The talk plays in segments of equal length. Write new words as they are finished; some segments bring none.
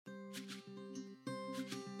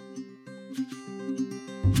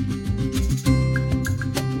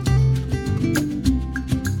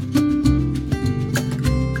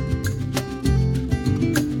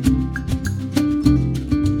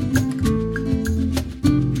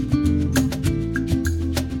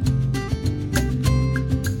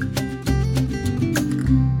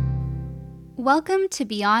Welcome to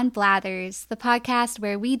Beyond Blathers, the podcast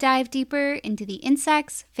where we dive deeper into the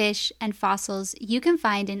insects, fish, and fossils you can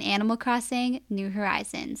find in Animal Crossing New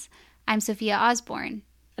Horizons. I'm Sophia Osborne.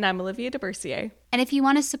 And I'm Olivia DeBercier. And if you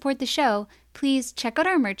want to support the show, please check out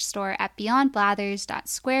our merch store at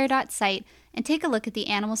beyondblathers.square.site and take a look at the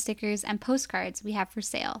animal stickers and postcards we have for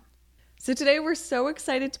sale. So today we're so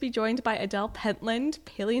excited to be joined by Adele Pentland,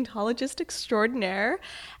 paleontologist extraordinaire.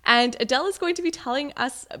 And Adele is going to be telling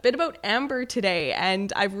us a bit about amber today.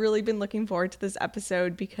 And I've really been looking forward to this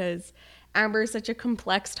episode because amber is such a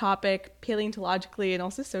complex topic, paleontologically and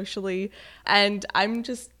also socially. And I'm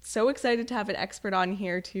just so excited to have an expert on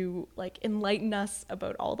here to enlighten us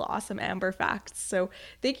about all the awesome amber facts. So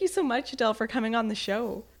thank you so much, Adele, for coming on the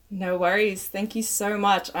show. No worries. Thank you so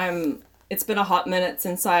much. It's been a hot minute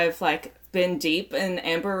since I've been deep in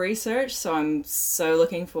amber research, so I'm so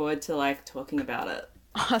looking forward to talking about it.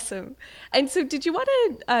 Awesome. And so did you want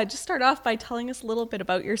to just start off by telling us a little bit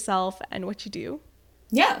about yourself and what you do?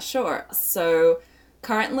 Yeah, sure. So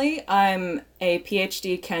currently I'm a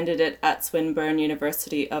PhD candidate at Swinburne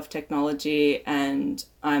University of Technology, and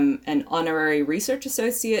I'm an honorary research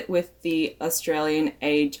associate with the Australian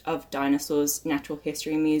Age of Dinosaurs Natural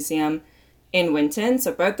History Museum in Winton.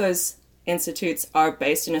 So both those institutes are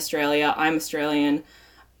based in Australia. I'm Australian.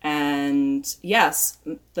 And yes,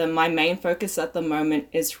 my main focus at the moment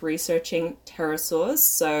is researching pterosaurs.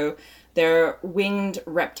 So they're winged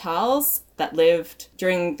reptiles that lived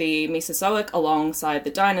during the Mesozoic alongside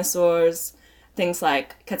the dinosaurs. Things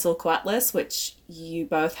like Quetzalcoatlus, which you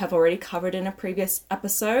both have already covered in a previous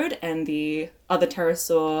episode. And the other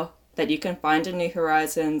pterosaur that you can find in New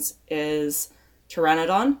Horizons is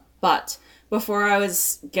Pteranodon. But before I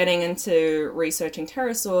was getting into researching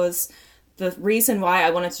pterosaurs, the reason why I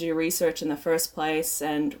wanted to do research in the first place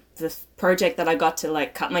and the project that I got to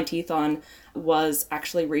cut my teeth on was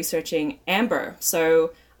actually researching amber.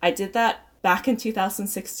 So I did that back in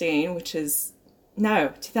 2016,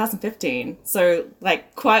 2015. So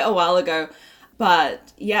quite a while ago.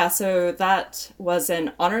 But yeah, so that was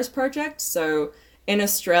an honors project. So in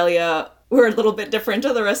Australia, we're a little bit different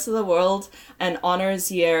to the rest of the world. An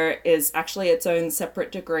honors year is actually its own separate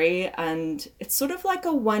degree, and it's sort of like a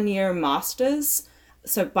 1-year master's.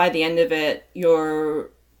 So by the end of it,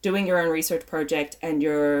 you're doing your own research project, and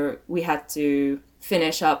we had to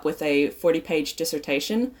finish up with a 40-page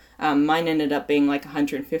dissertation. Mine ended up being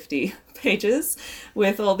 150 pages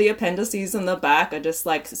with all the appendices in the back. I just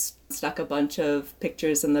stuck a bunch of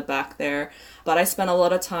pictures in the back there. But I spent a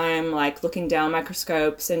lot of time looking down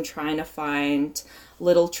microscopes and trying to find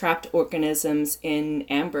little trapped organisms in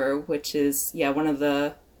amber, which is, one of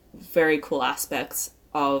the very cool aspects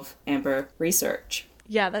of amber research.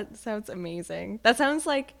 Yeah, that sounds amazing. That sounds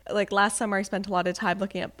like last summer I spent a lot of time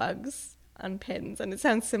looking at bugs on pins, and it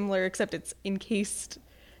sounds similar, except it's encased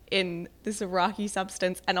in this rocky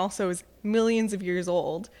substance and also is millions of years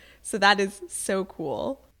old. So that is so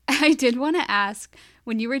cool. I did want to ask,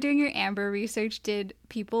 when you were doing your amber research, did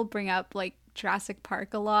people bring up Jurassic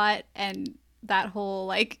Park a lot and that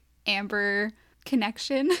whole amber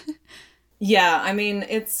connection? Yeah, I mean,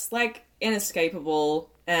 it's inescapable,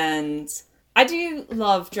 and I do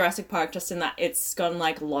love Jurassic Park just in that it's gotten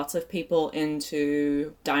lots of people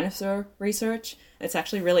into dinosaur research. It's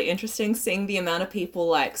actually really interesting seeing the amount of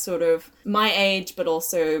people sort of my age, but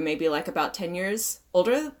also maybe about 10 years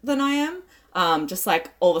older than I am. Just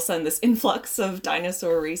all of a sudden this influx of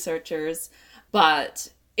dinosaur researchers. But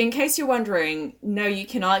in case you're wondering, no, you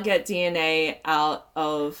cannot get DNA out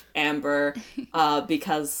of amber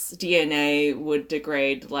because DNA would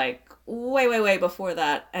degrade way before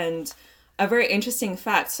that. And a very interesting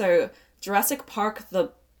fact, so Jurassic Park,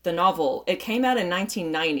 the novel, it came out in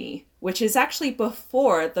 1990, which is actually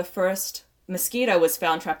before the first mosquito was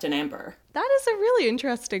found trapped in amber. That is a really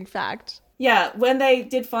interesting fact. Yeah, when they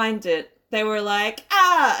did find it, they were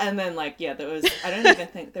and then I don't even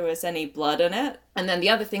think there was any blood in it. And then the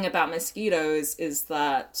other thing about mosquitoes is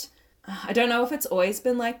that, I don't know if it's always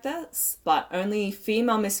been like this, but only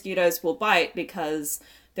female mosquitoes will bite because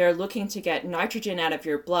they're looking to get nitrogen out of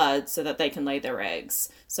your blood so that they can lay their eggs.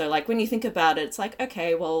 So when you think about it, it's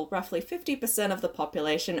okay, well, roughly 50% of the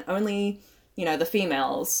population, only, the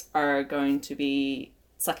females are going to be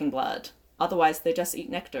sucking blood. Otherwise, they just eat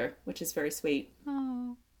nectar, which is very sweet.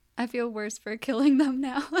 Oh, I feel worse for killing them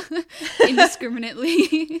now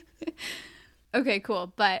indiscriminately. Okay,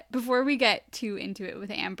 cool. But before we get too into it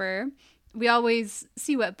with amber, we always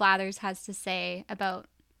see what Blathers has to say about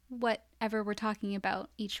whatever we're talking about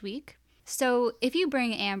each week. So if you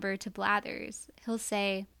bring Amber to Blathers, he'll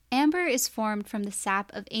say, amber is formed from the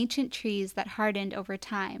sap of ancient trees that hardened over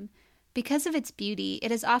time. Because of its beauty,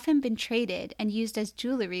 it has often been traded and used as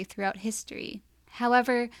jewelry throughout history.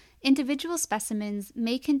 However, individual specimens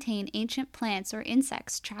may contain ancient plants or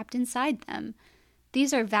insects trapped inside them.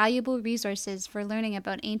 These are valuable resources for learning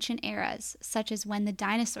about ancient eras, such as when the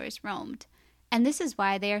dinosaurs roamed. And this is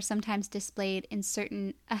why they are sometimes displayed in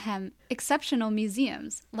certain, exceptional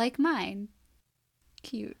museums, like mine.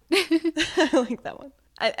 Cute. I like that one.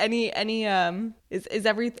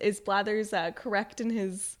 Is Blathers correct in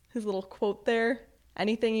his little quote there?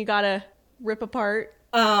 Anything you gotta rip apart?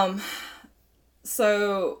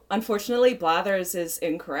 So unfortunately, Blathers is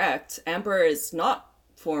incorrect. Amber is not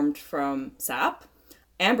formed from sap.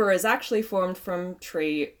 Amber is actually formed from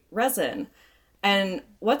tree resin. And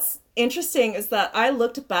what's interesting is that I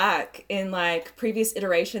looked back in like previous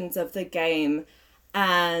iterations of the game,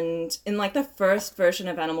 and in like the first version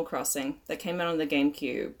of Animal Crossing that came out on the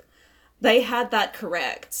GameCube, they had that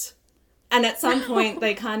correct. And at some point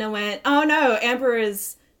they kind of went, oh no, Amber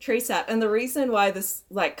is tree sap. And the reason why this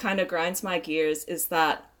like kind of grinds my gears is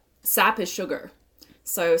that sap is sugar.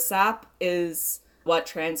 So sap is what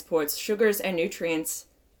transports sugars and nutrients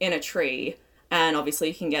in a tree. And obviously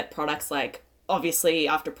you can get products like, obviously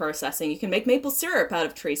after processing, you can make maple syrup out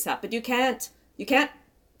of tree sap, but you can't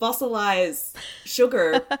fossilize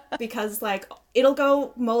sugar because like it'll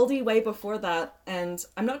go moldy way before that. And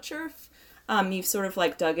I'm not sure if you've sort of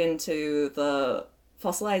like dug into the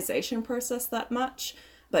fossilization process that much,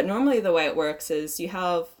 but normally the way it works is you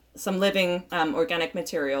have some living organic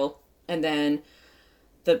material, and then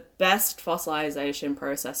the best fossilization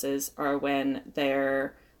processes are when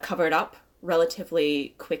they're covered up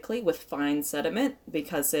relatively quickly with fine sediment,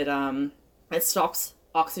 because it stops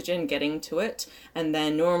oxygen getting to it, and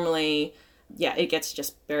then normally it gets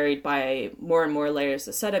just buried by more and more layers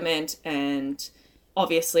of sediment. And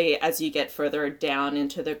obviously as you get further down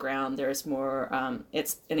into the ground, there's more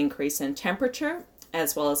it's an increase in temperature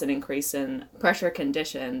as well as an increase in pressure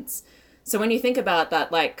conditions. So when you think about that,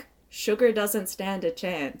 like, sugar doesn't stand a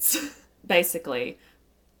chance basically.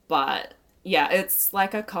 But yeah, it's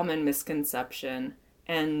like a common misconception.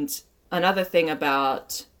 And another thing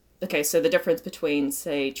about, okay, so the difference between,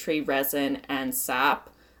 say, tree resin and sap,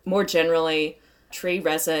 more generally, tree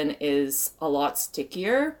resin is a lot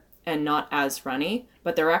stickier and not as runny,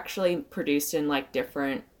 but they're actually produced in like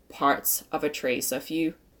different parts of a tree. So if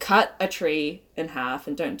you cut a tree in half,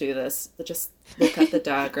 and don't do this, but just look at the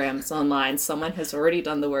diagrams online, someone has already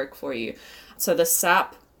done the work for you. So the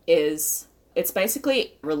sap it's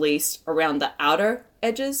basically released around the outer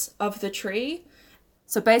edges of the tree.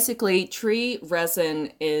 So basically, tree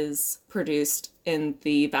resin is produced in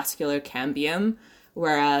the vascular cambium,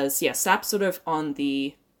 whereas, sap's sort of on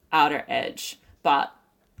the outer edge. But,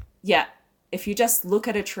 if you just look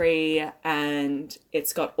at a tree and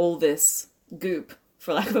it's got all this goop,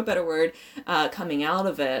 for lack of a better word, coming out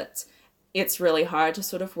of it, it's really hard to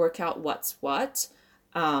sort of work out what's what.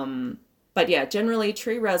 But generally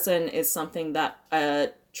tree resin is something that a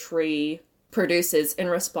tree produces in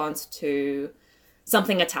response to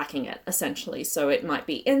something attacking it, essentially. So it might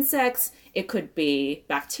be insects, it could be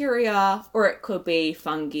bacteria, or it could be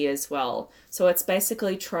fungi as well. So it's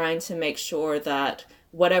basically trying to make sure that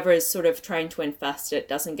whatever is sort of trying to infest it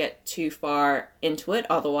doesn't get too far into it.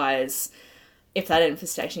 Otherwise, if that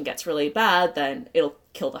infestation gets really bad, then it'll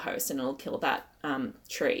kill the host and it'll kill that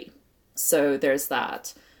tree. So there's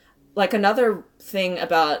that. Like, another thing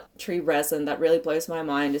about tree resin that really blows my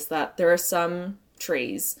mind is that there are some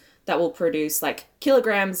trees that will produce like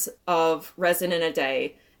kilograms of resin in a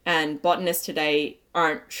day, and botanists today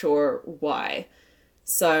aren't sure why.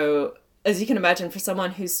 So as you can imagine, for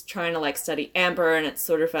someone who's trying to like study amber, and it's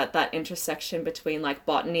sort of at that intersection between like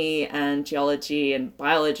botany and geology and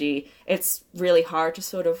biology, it's really hard to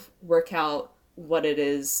sort of work out what it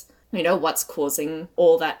is, what's causing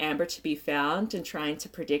all that amber to be found, and trying to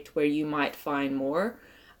predict where you might find more.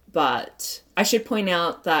 But I should point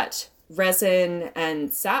out that resin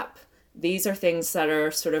and sap, these are things that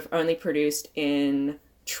are sort of only produced in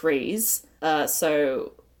trees.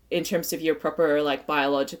 So in terms of your proper like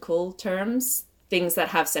biological terms, things that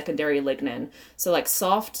have secondary lignin. So like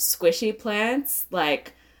soft, squishy plants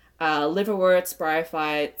like liverworts,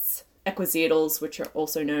 bryophytes, equisetals, which are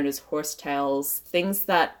also known as horsetails, things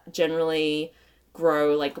that generally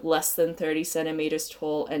grow like less than 30 centimeters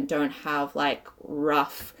tall and don't have like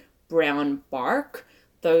rough brown bark.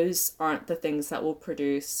 Those aren't the things that will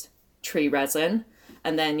produce tree resin.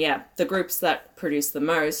 And then, the groups that produce the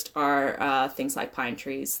most are things like pine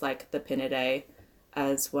trees, like the Pinidae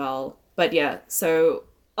as well. But so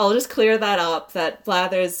I'll just clear that up, that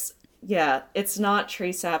Blathers, it's not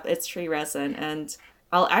tree sap, it's tree resin. And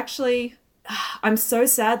I'll actually, I'm so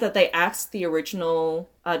sad that they axed the original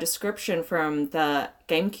description from the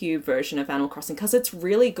GameCube version of Animal Crossing because it's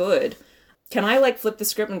really good. Can I like flip the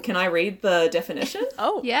script and can I read the definition?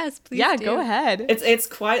 Oh, Yes, please yeah, do. go ahead. It's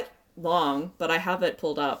quite long, but I have it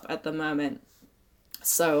pulled up at the moment.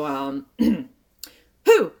 So,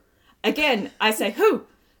 who? Again, I say who?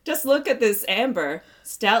 Just look at this amber,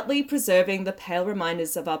 stoutly preserving the pale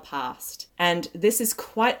reminders of our past. And this is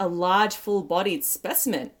quite a large, full-bodied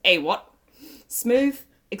specimen. What? Smooth,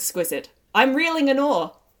 exquisite. I'm reeling in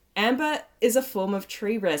awe. Amber is a form of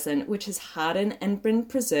tree resin which has hardened and been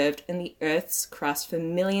preserved in the Earth's crust for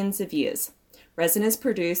millions of years. Resin is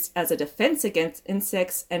produced as a defense against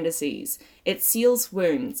insects and disease. It seals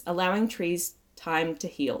wounds, allowing trees time to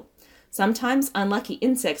heal. Sometimes unlucky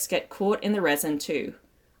insects get caught in the resin too.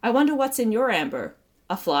 I wonder what's in your amber.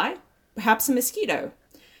 A fly? Perhaps a mosquito?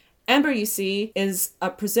 Amber, you see, is a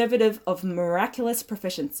preservative of miraculous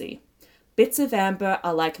proficiency. Bits of amber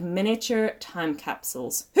are like miniature time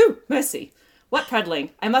capsules. Whew, mercy. What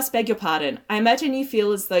prattling? I must beg your pardon. I imagine you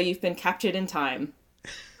feel as though you've been captured in time.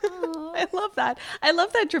 I love that. I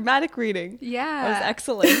love that dramatic reading. Yeah. That was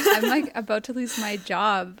excellent. I'm like about to lose my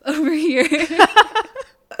job over here.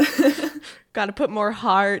 Got to put more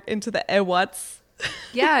heart into the what's.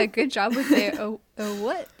 Yeah, good job with the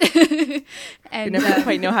what? I And never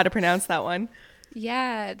quite know how to pronounce that one.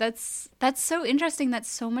 yeah, that's so interesting. That's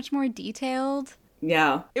so much more detailed.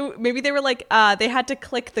 Yeah. Maybe they were like, they had to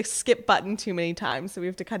click the skip button too many times, so we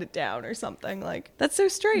have to cut it down or something. Like, that's so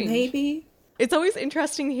strange. Maybe. It's always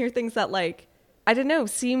interesting to hear things that, like, I don't know,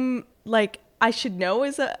 seem like I should know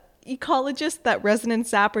as a ecologist that resin and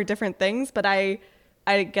sap are different things, but I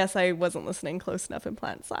guess I wasn't listening close enough in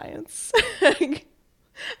plant science. I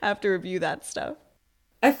have to review that stuff.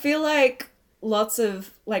 I feel like lots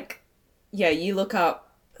of, like, yeah, you look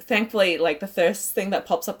up, thankfully, like, the first thing that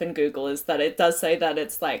pops up in Google is that it does say that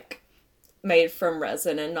it's, like, made from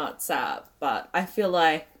resin and not sap, but I feel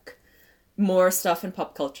like more stuff in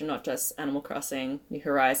pop culture, not just Animal Crossing, New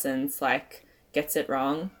Horizons, like, gets it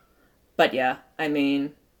wrong. But yeah, I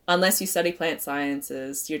mean, unless you study plant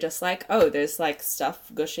sciences, you're just like, oh, there's, like,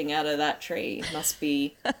 stuff gushing out of that tree. Must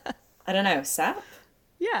be, I don't know, sap?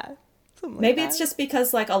 Yeah. Something like Maybe that. it's just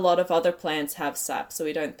because, like, a lot of other plants have sap, so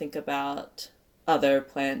we don't think about other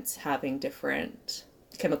plants having different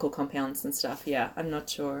chemical compounds and stuff. Yeah, I'm not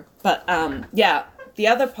sure. But, yeah, the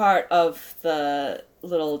other part of the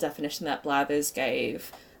little definition that Blathers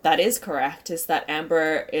gave that is correct is that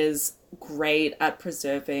amber is great at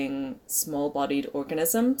preserving small-bodied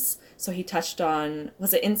organisms. So he touched on,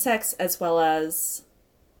 was it insects as well as...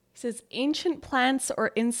 He says ancient plants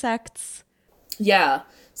or insects. Yeah,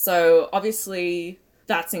 so obviously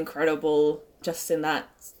that's incredible just in that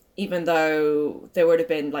even though there would have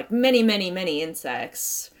been like many, many, many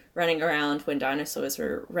insects running around when dinosaurs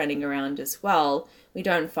were running around as well, we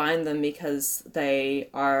don't find them because they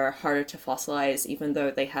are harder to fossilize even though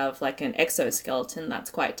they have like an exoskeleton that's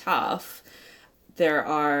quite tough. There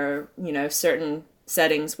are, you know, certain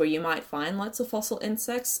settings where you might find lots of fossil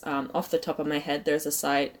insects. Off the top of my head, there's a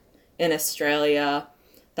site in Australia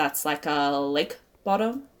that's like a lake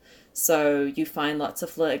bottom. So you find lots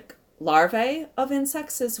of like larvae of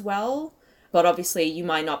insects as well. But obviously you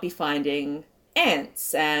might not be finding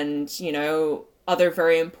ants and, you know, other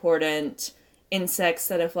very important insects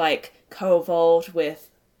that have like co-evolved with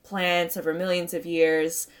plants over millions of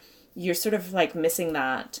years. You're sort of like missing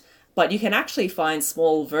that. But you can actually find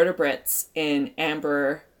small vertebrates in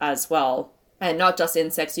amber as well. And not just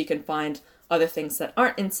insects, you can find other things that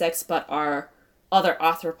aren't insects but are other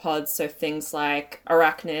arthropods, so things like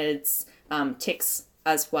arachnids, ticks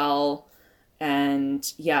as well.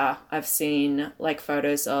 And yeah, I've seen like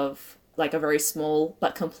photos of like a very small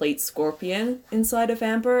but complete scorpion inside of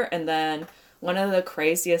amber. And then one of the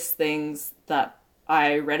craziest things that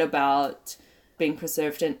I read about being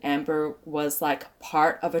preserved in amber was like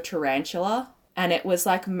part of a tarantula. And it was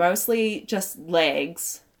like mostly just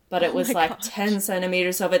legs, but it was like 10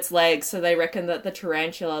 centimeters of its legs. So they reckon that the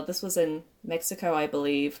tarantula, this was in Mexico, I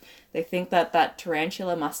believe, they think that that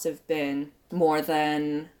tarantula must have been more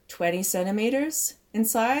than 20 centimeters in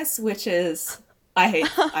size, which is, I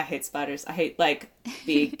hate spiders. I hate like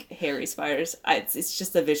big hairy spiders. It's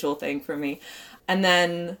just a visual thing for me. And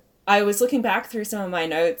then I was looking back through some of my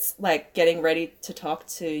notes, like getting ready to talk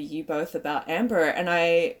to you both about amber, and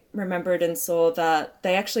I remembered and saw that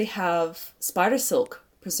they actually have spider silk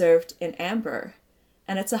preserved in amber,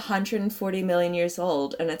 and it's 140 million years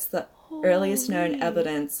old, and it's the earliest known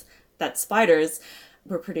evidence that spiders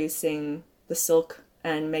were producing the silk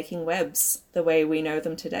and making webs the way we know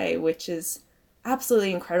them today, which is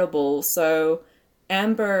absolutely incredible. So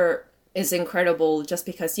amber is incredible just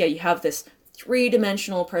because, yeah, you have this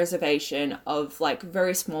three-dimensional preservation of like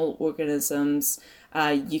very small organisms.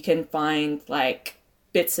 You can find like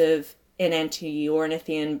bits of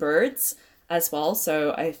enantiornithian birds as well.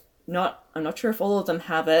 So I'm not sure if all of them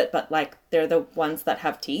have it, but like they're the ones that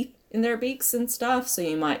have teeth in their beaks and stuff. So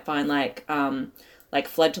you might find like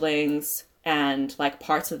fledglings and like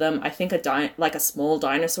parts of them. I think like a small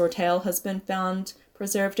dinosaur tail has been found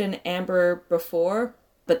preserved in amber before.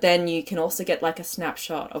 But then you can also get like a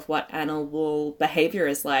snapshot of what animal behavior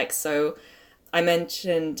is like. So I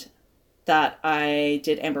mentioned that I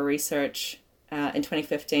did amber research in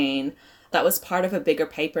 2015. That was part of a bigger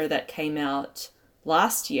paper that came out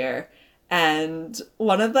last year. And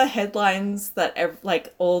one of the headlines that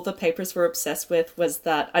like all the papers were obsessed with was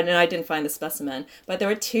that, I know I didn't find the specimen, but there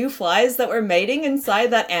were two flies that were mating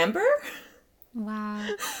inside that amber. Wow.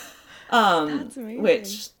 That's amazing.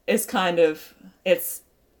 Which is it's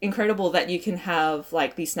incredible that you can have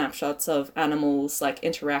like these snapshots of animals like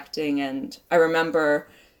interacting. And I remember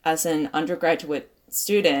as an undergraduate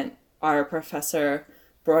student, our professor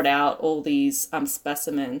brought out all these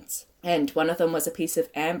specimens, and one of them was a piece of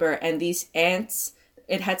amber, and these ants,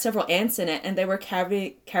 it had several ants in it, and they were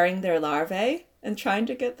carrying their larvae and trying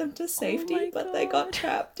to get them to safety, but they got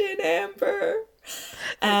trapped in amber.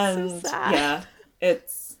 And so sad. Yeah,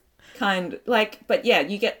 it's kind of like, but yeah,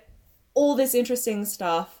 you get all this interesting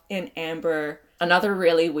stuff in amber. Another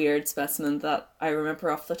really weird specimen that I remember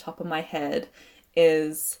off the top of my head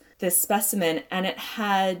is this specimen, and it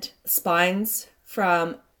had spines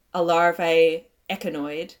from a larvae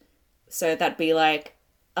echinoid. So that'd be like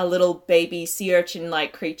a little baby sea urchin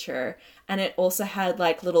like creature. And it also had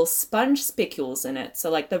like little sponge spicules in it. So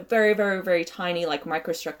like the very, very, very tiny like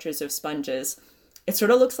microstructures of sponges. It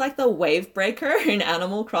sort of looks like the wave breaker in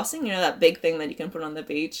Animal Crossing, you know, that big thing that you can put on the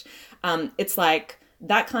beach. It's like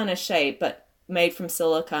that kind of shape, but made from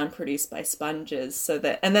silica and produced by sponges.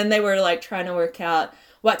 And then they were like trying to work out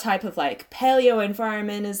what type of like paleo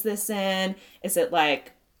environment is this in? Is it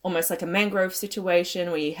like almost like a mangrove situation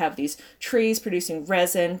where you have these trees producing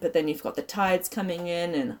resin, but then you've got the tides coming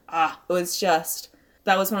in, and that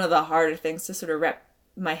was one of the harder things to sort of wrap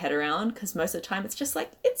my head around, because most of the time it's just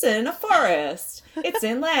like, it's in a forest, it's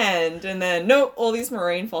inland, and then nope, all these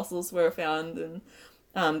marine fossils were found,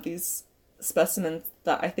 and these specimens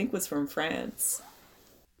that I think was from France.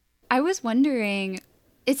 I was wondering,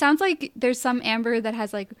 it sounds like there's some amber that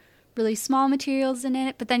has like really small materials in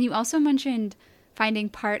it, but then you also mentioned finding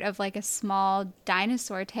part of like a small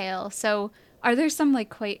dinosaur tail. So are there some like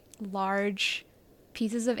quite large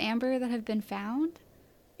pieces of amber that have been found?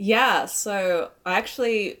 Yeah, so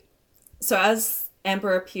as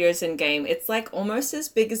amber appears in game, it's like almost as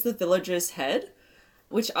big as the villager's head,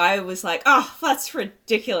 which I was like, oh, that's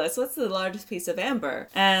ridiculous. What's the largest piece of amber?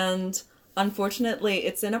 And unfortunately,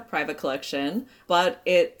 it's in a private collection, but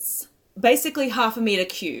it's basically 1/2 meter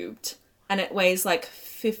cubed, and it weighs like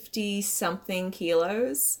 50 something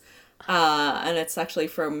kilos. And it's actually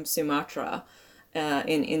from Sumatra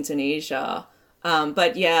in Indonesia.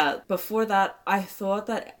 But yeah, before that, I thought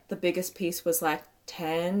that the biggest piece was like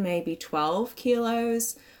 10, maybe 12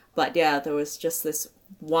 kilos. But yeah, there was just this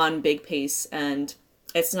one big piece, and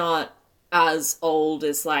it's not as old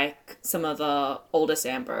as like some of the oldest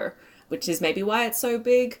amber, which is maybe why it's so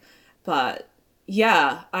big. But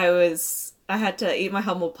yeah, I had to eat my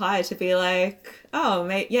humble pie to be like, oh,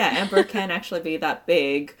 yeah, amber can actually be that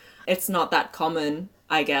big. It's not that common,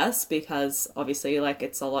 I guess, because obviously, like,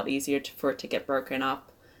 it's a lot easier for it to get broken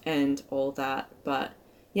up and all that. But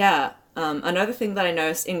yeah, another thing that I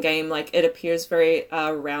noticed in game, like, it appears very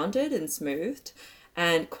rounded and smoothed,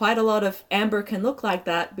 and quite a lot of amber can look like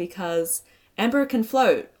that because amber can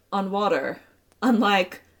float on water,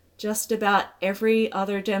 unlike just about every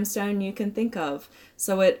other gemstone you can think of.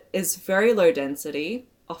 So it is very low density.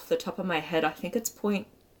 Off the top of my head, I think it's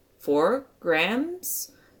 0.4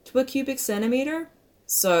 grams to a cubic centimeter.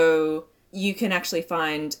 So you can actually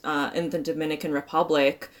find in the Dominican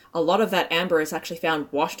Republic, a lot of that amber is actually found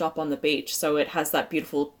washed up on the beach. So it has that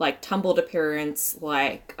beautiful like tumbled appearance,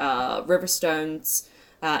 like river stones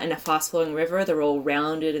in a fast-flowing river. They're all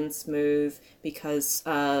rounded and smooth because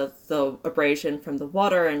the abrasion from the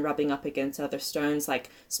water and rubbing up against other stones like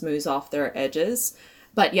smooths off their edges.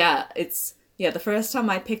 But yeah, the first time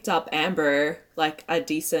I picked up amber, like a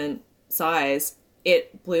decent size,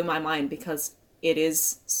 it blew my mind because it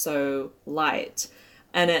is so light.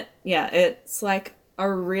 And it's like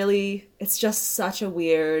it's just such a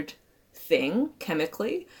weird thing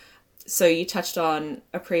chemically. So you touched on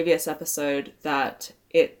a previous episode that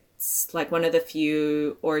it's like one of the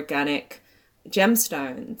few organic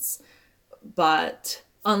gemstones, but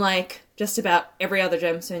unlike just about every other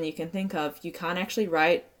gemstone you can think of, you can't actually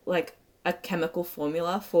write like a chemical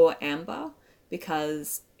formula for amber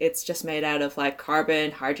because it's just made out of like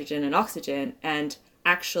carbon, hydrogen, and oxygen. And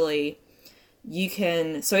actually, you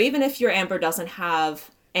can, so even if your amber doesn't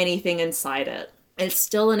have anything inside it, it's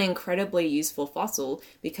still an incredibly useful fossil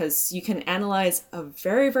because you can analyze a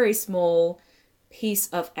very, very small piece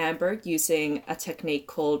of amber using a technique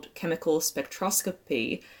called chemical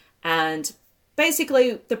spectroscopy. And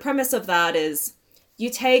basically, the premise of that is you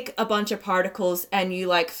take a bunch of particles and you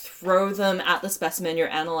like throw them at the specimen you're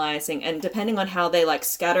analyzing, and depending on how they like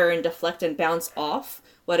scatter and deflect and bounce off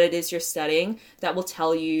what it is you're studying, that will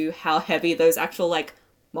tell you how heavy those actual like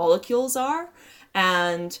molecules are.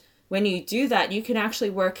 And when you do that, you can actually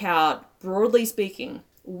work out, broadly speaking,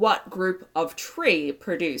 what group of tree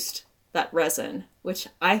produced that resin, which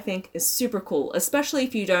I think is super cool, especially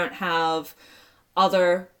if you don't have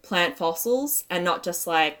other plant fossils and not just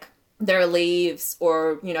like their leaves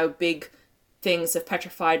or, you know, big things of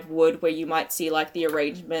petrified wood where you might see like the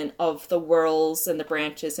arrangement of the whorls and the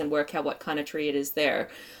branches and work out what kind of tree it is there.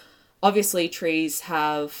 Obviously, trees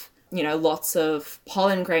have, you know, lots of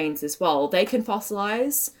pollen grains as well. They can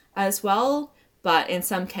fossilize as well, but in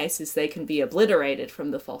some cases they can be obliterated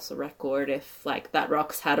from the fossil record if like that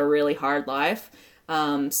rock's had a really hard life.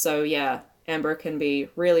 So yeah, amber can be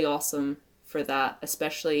really awesome for that,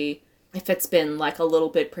 especially if it's been like a little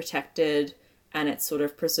bit protected and it's sort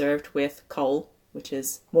of preserved with coal, which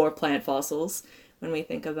is more plant fossils when we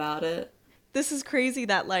think about it. This is crazy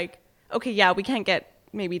that like, okay, yeah, we can't get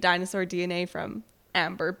maybe dinosaur DNA from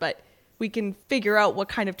amber, but we can figure out what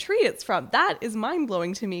kind of tree it's from. That is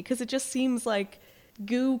mind-blowing to me because it just seems like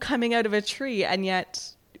goo coming out of a tree, and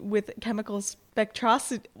yet with chemical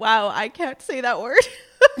spectroscopy, wow, I can't say that word.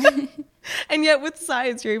 And yet with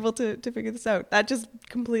science, you're able to figure this out. That just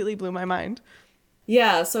completely blew my mind.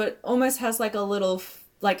 Yeah, so it almost has like a little,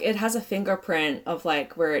 like it has a fingerprint of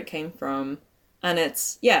like where it came from. And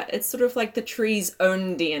it's sort of like the tree's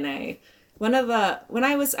own DNA. When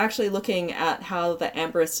I was actually looking at how the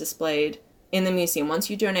amber is displayed in the museum, once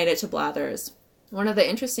you donate it to Blathers, one of the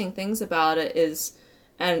interesting things about it is,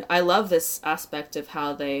 and I love this aspect of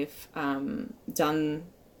how they've done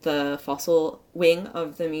the fossil wing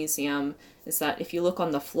of the museum, is that if you look on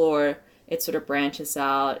the floor, it sort of branches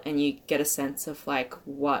out and you get a sense of like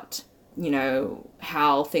what, you know,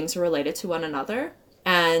 how things are related to one another.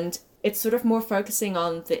 And it's sort of more focusing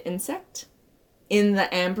on the insect in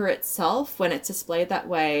the amber itself when it's displayed that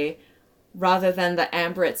way, rather than the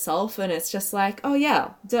amber itself. And it's just like, oh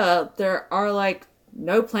yeah, duh, there are like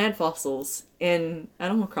no plant fossils in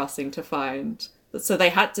Animal Crossing to find. So they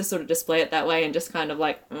had to sort of display it that way and just kind of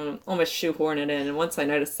like almost shoehorn it in. And once I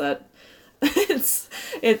noticed that, it's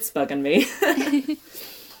bugging me.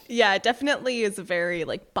 Yeah, it definitely is a very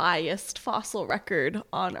like biased fossil record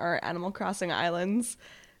on our Animal Crossing islands.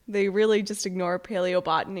 They really just ignore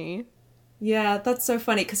paleobotany. Yeah, that's so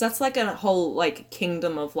funny because that's like a whole like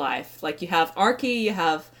kingdom of life. Like you have Archie, you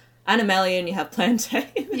have Animalia, and you have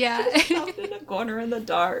Plantain. Yeah. Out in a corner in the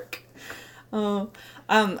dark. Oh,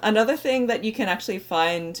 another thing that you can actually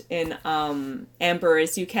find in amber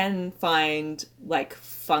is you can find like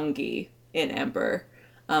fungi in amber.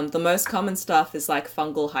 The most common stuff is like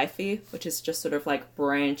fungal hyphae, which is just sort of like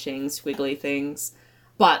branching, squiggly things.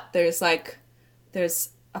 But there's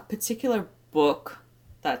a particular book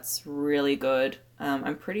that's really good.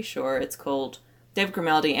 I'm pretty sure it's called Dave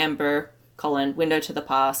Grimaldi, Amber, Window to the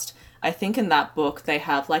Past. I think in that book they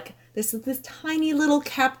have like this tiny little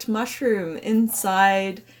capped mushroom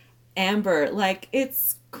inside amber. Like,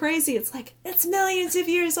 it's crazy. It's like, it's millions of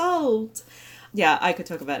years old. Yeah, I could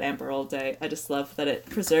talk about amber all day. I just love that it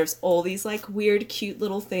preserves all these like weird, cute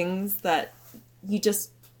little things that you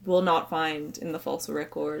just will not find in the fossil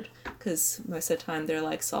record, because most of the time they're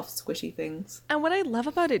like soft, squishy things. And what I love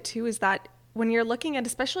about it too is that when you're looking at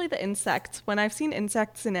especially the insects, when I've seen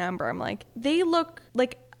insects in amber, I'm like, they look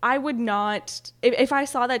like I would not, if I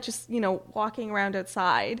saw that just, you know, walking around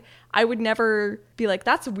outside, I would never be like,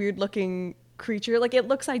 that's a weird looking creature. Like, it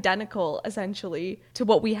looks identical essentially to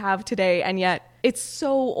what we have today, and yet it's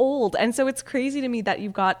so old. And so it's crazy to me that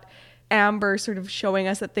you've got amber sort of showing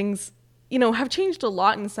us that things, you know, have changed a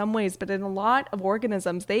lot in some ways, but in a lot of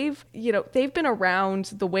organisms, they've been around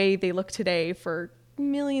the way they look today for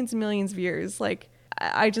millions and millions of years. Like,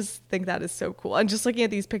 I just think that is so cool. And just looking at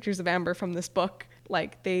these pictures of amber from this book,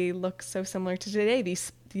 like, they look so similar to today.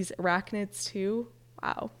 These arachnids too.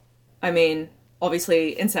 Wow. I mean,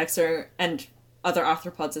 obviously insects and other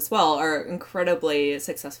arthropods as well are incredibly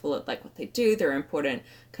successful at like what they do. They're important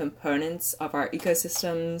components of our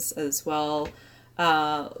ecosystems as well.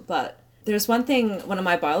 But There's one thing one of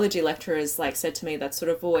my biology lecturers like said to me that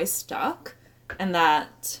sort of always stuck, and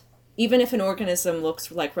that even if an organism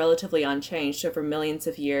looks like relatively unchanged over millions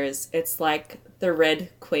of years, it's like the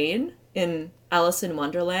Red Queen in Alice in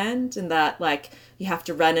Wonderland, in that like you have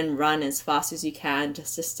to run and run as fast as you can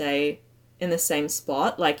just to stay in the same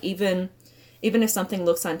spot. Like even if something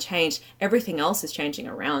looks unchanged, everything else is changing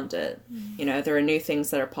around it. You know, there are new things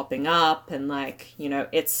that are popping up, and like, you know,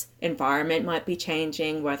 its environment might be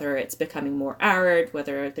changing, whether it's becoming more arid,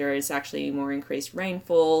 whether there is actually more increased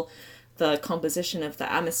rainfall, the composition of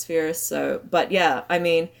the atmosphere. So, but yeah, I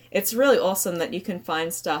mean, it's really awesome that you can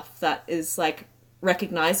find stuff that is like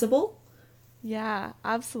recognizable. Yeah,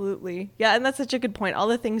 absolutely. Yeah, and that's such a good point. All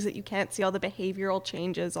the things that you can't see, all the behavioral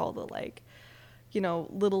changes, all the like, you know,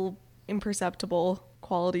 little imperceptible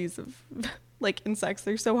qualities of like insects,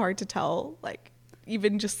 they're so hard to tell, like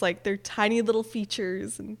even just like their tiny little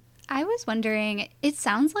features. And I was wondering, it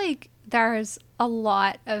sounds like there's a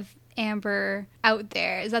lot of amber out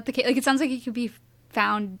there. Is that the case? Like, it sounds like it could be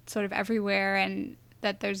found sort of everywhere, and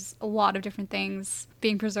that there's a lot of different things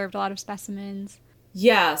being preserved, a lot of specimens.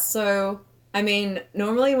 Yeah, so I mean,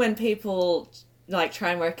 normally when people like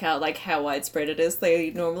try and work out like how widespread it is, they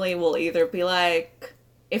normally will either be like,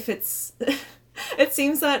 if it's it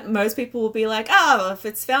seems that most people will be like, oh, if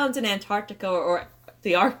it's found in Antarctica or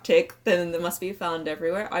the Arctic, then it must be found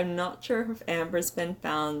everywhere. I'm not sure if amber's been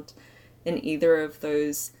found in either of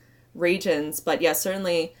those regions, but yeah,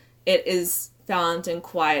 certainly it is found in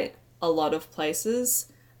quite a lot of places.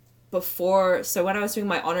 So when I was doing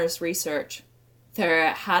my honors research,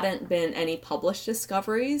 there hadn't been any published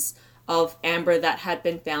discoveries of amber that had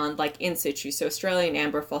been found like in situ, so Australian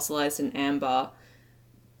amber, fossilized in amber,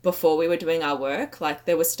 before we were doing our work. Like,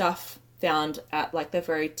 there was stuff found at like the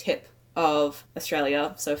very tip of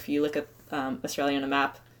Australia. So if you look at Australia on a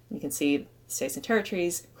map, you can see states and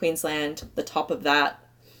territories, Queensland, the top of that,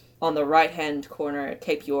 on the right hand corner at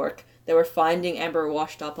Cape York. They were finding amber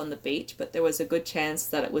washed up on the beach, but there was a good chance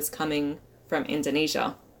that it was coming from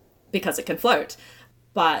Indonesia because it can float.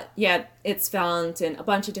 But yeah, it's found in a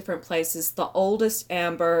bunch of different places. The oldest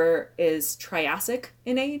amber is Triassic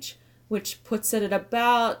in age, which puts it at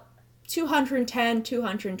about 210,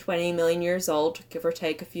 220 million years old, give or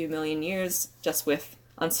take a few million years, just with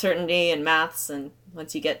uncertainty and maths, and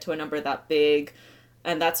once you get to a number that big.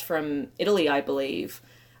 And that's from Italy, I believe.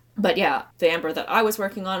 But yeah, the amber that I was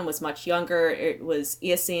working on was much younger. It was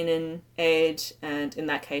Eocene in age, and in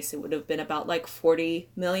that case, it would have been about like 40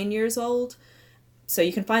 million years old. So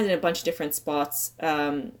you can find it in a bunch of different spots.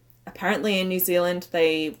 Apparently in New Zealand,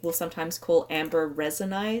 they will sometimes call amber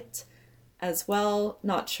resonite as well.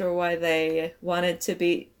 Not sure why they wanted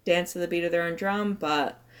to dance to the beat of their own drum,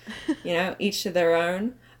 but, you know, each to their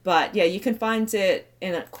own. But yeah, you can find it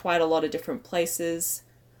in quite a lot of different places.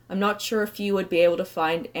 I'm not sure if you would be able to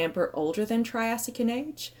find amber older than Triassic in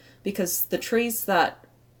age, because the trees that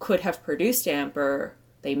could have produced amber,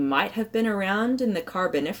 they might have been around in the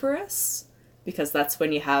Carboniferous, because that's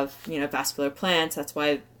when you have, you know, vascular plants. That's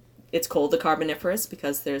why it's called the Carboniferous,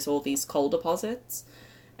 because there's all these coal deposits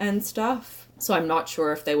and stuff. So I'm not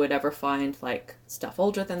sure if they would ever find like stuff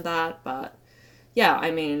older than that, but yeah,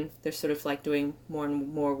 I mean, they're sort of like doing more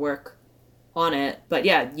and more work on it. But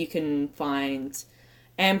yeah, you can find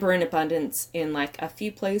amber in abundance in like a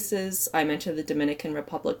few places. I mentioned the Dominican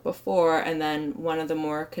Republic before, and then one of the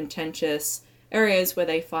more contentious areas where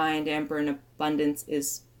they find amber in abundance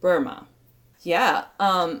is Burma. Yeah,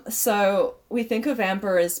 so we think of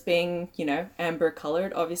amber as being, you know, amber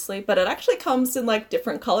colored, obviously, but it actually comes in like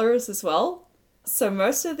different colors as well. So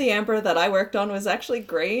most of the amber that I worked on was actually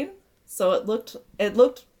green, so it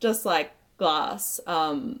looked just like glass.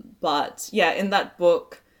 But yeah, in that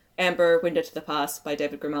book, Amber, Window to the Past by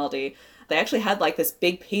David Grimaldi, they actually had like this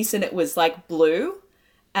big piece and it was like blue.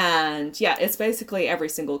 And yeah, it's basically every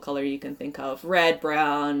single color you can think of. Red,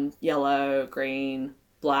 brown, yellow, green,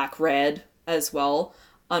 black, red as well.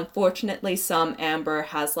 Unfortunately, some amber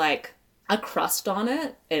has like a crust on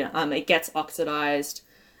it. It gets oxidized,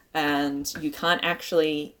 and you can't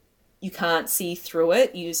see through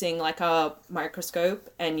it using like a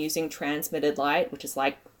microscope and using transmitted light, which is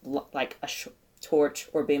like a torch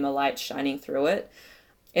or beam of light shining through it.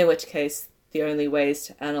 In which case, the only ways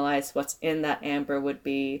to analyze what's in that amber would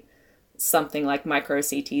be something like micro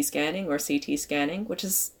CT scanning or CT scanning, which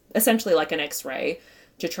is essentially like an X-ray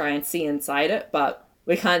to try and see inside it. But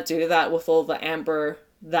we can't do that with all the amber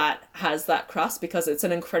that has that crust because it's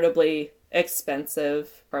an incredibly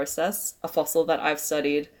expensive process. A fossil that I've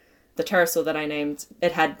studied, the pterosaur that I named,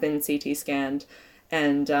 it had been CT scanned,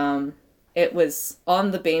 and it was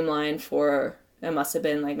on the beamline for, it must have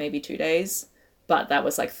been like maybe 2 days, but that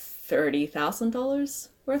was like $30,000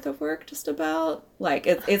 worth of work, just about. Like,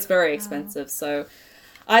 it's very expensive. So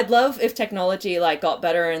I'd love if technology, like, got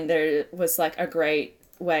better and there was, like, a great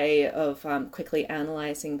way of quickly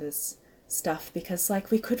analyzing this stuff, because, like,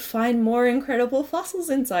 we could find more incredible fossils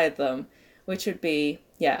inside them, which would be,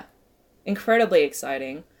 yeah, incredibly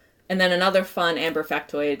exciting. And then another fun amber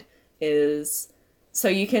factoid is, so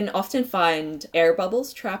you can often find air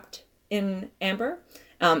bubbles trapped in amber.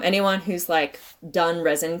 Anyone who's, like, done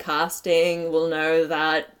resin casting will know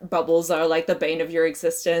that bubbles are, like, the bane of your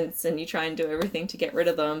existence, and you try and do everything to get rid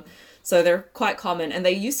of them. So they're quite common. And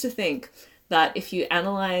they used to think that if you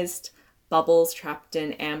analyzed bubbles trapped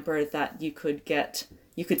in amber, that you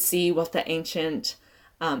could see what the ancient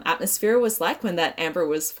atmosphere was like when that amber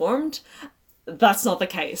was formed. That's not the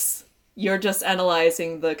case. You're just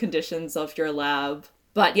analyzing the conditions of your lab.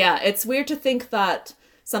 But yeah, it's weird to think that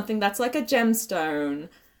something that's like a gemstone,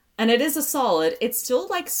 and it is a solid, it's still,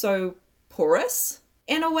 like, so porous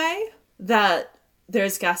in a way that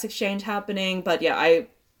there's gas exchange happening. But yeah,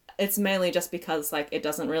 it's mainly just because, like, it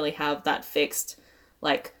doesn't really have that fixed,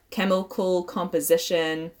 like, chemical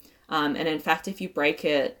composition. And in fact, if you break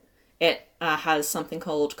it, it has something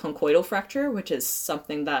called conchoidal fracture, which is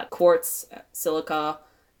something that quartz, silica,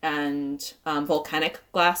 and volcanic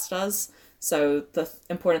glass does. So the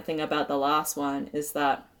important thing about the last one is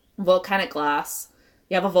that volcanic glass,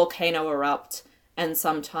 you have a volcano erupt, and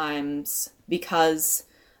sometimes because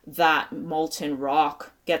that molten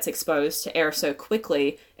rock gets exposed to air so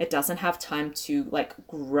quickly, it doesn't have time to, like,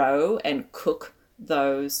 grow and cook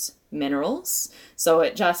those minerals. So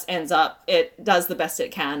it just ends up, it does the best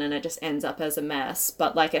it can, and it just ends up as a mess.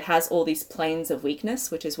 But, like, it has all these planes of weakness,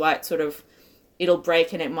 which is why it'll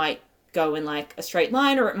break, and it might go in, like, a straight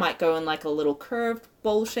line, or it might go in, like, a little curved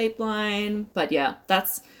bowl-shaped line. But yeah,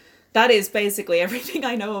 that is basically everything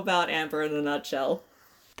I know about amber in a nutshell.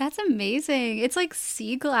 That's amazing. It's like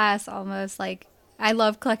sea glass almost. Like, I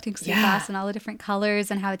love collecting sea glass and all the different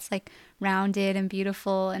colors and how it's, like, rounded and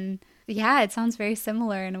beautiful. And yeah, it sounds very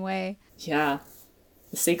similar in a way. Yeah.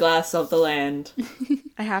 The sea glass of the land.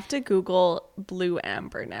 I have to Google blue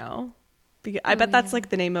amber now. I bet that's like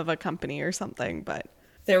the name of a company or something, but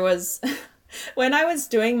there was, when I was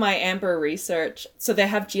doing my amber research, so they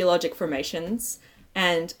have geologic formations,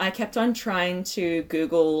 and I kept on trying to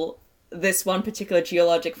Google this one particular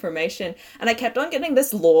geologic formation, and I kept on getting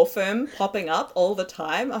this law firm popping up all the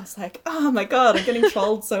time. I was like, oh my god, I'm getting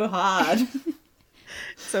trolled so hard.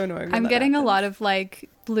 So annoying. I'm getting a lot of, like,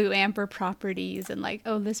 blue amber properties, and, like,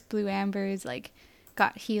 oh, this blue amber is, like,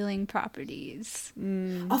 got healing properties.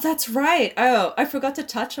 Oh, that's right. Oh, I forgot to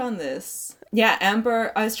touch on this. Yeah,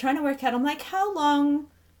 amber, I was trying to work out, I'm like,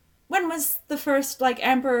 when was the first, like,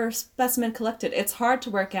 amber specimen collected? It's hard to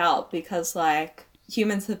work out because, like,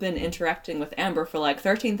 humans have been interacting with amber for, like,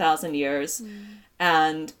 13,000 years.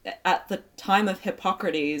 And at the time of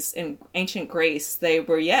Hippocrates in ancient Greece, they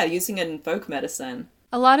were, using it in folk medicine.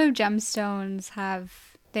 A lot of gemstones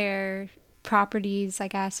have their properties, I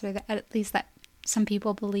guess, or at least that some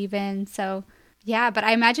people believe in. So, yeah, but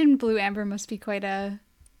I imagine blue amber must be quite a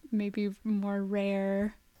maybe more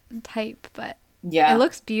rare type, but yeah, it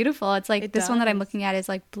looks beautiful. It's like this one that I'm looking at is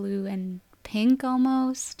like blue and pink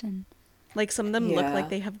almost, and like some of them look like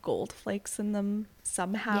they have gold flakes in them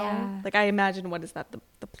somehow. Yeah. Like, I imagine, what is that,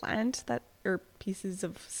 the plant that, or pieces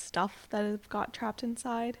of stuff that have got trapped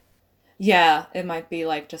inside? Yeah, it might be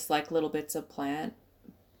like just like little bits of plant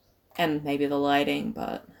and maybe the lighting,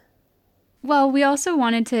 but well, we also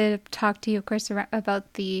wanted to talk to you, of course,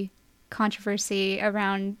 about the controversy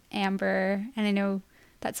around amber, and I know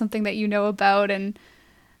that's something that you know about, and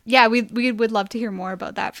yeah, we would love to hear more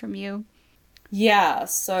about that from you. Yeah,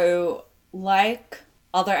 so like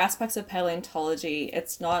other aspects of paleontology,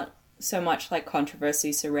 it's not so much like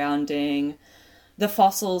controversy surrounding the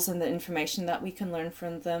fossils and the information that we can learn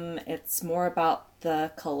from them. It's more about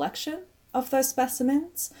the collection of those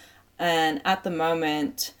specimens. And at the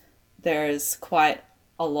moment, there's quite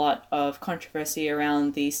a lot of controversy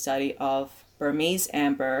around the study of Burmese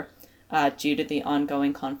amber due to the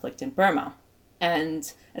ongoing conflict in Burma.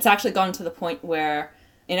 And it's actually gone to the point where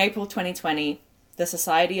in April 2020, the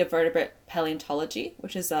Society of Vertebrate Paleontology,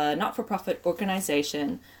 which is a not-for-profit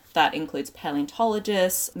organization that includes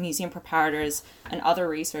paleontologists, museum proprietors, and other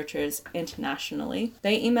researchers internationally,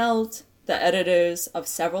 they emailed the editors of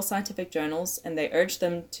several scientific journals, and they urged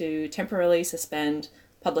them to temporarily suspend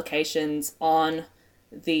publications on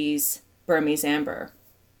these Burmese amber.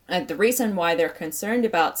 And the reason why they're concerned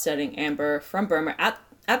about studying amber from Burma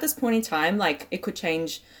at this point in time, like, it could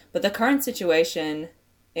change, but the current situation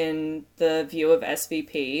in the view of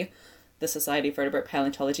SVP, the Society of Vertebrate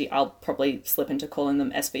Paleontology, I'll probably slip into calling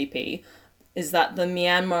them SVP, is that the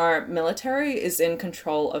Myanmar military is in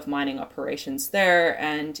control of mining operations there.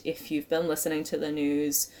 And if you've been listening to the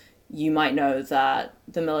news, you might know that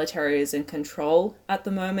the military is in control at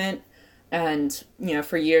the moment. And, you know,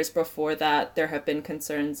 for years before that, there have been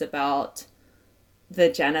concerns about the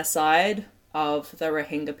genocide of the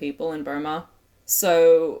Rohingya people in Burma.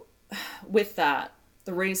 So with that,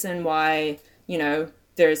 the reason why, you know,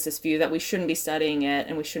 there's this view that we shouldn't be studying it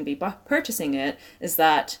and we shouldn't be purchasing it is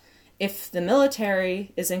that if the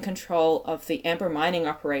military is in control of the amber mining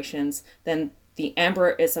operations, then the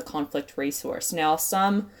amber is a conflict resource. Now,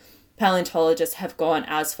 some paleontologists have gone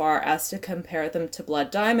as far as to compare them to blood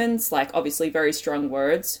diamonds, like obviously very strong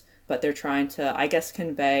words, but they're trying to, I guess,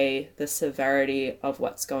 convey the severity of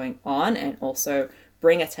what's going on and also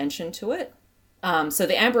bring attention to it. So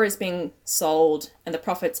the amber is being sold and the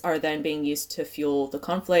profits are then being used to fuel the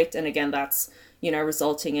conflict. And again, that's, you know,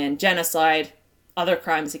 resulting in genocide, other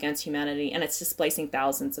crimes against humanity, and it's displacing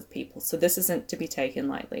thousands of people. So this isn't to be taken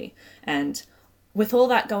lightly. And with all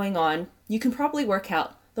that going on, you can probably work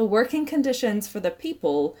out the working conditions for the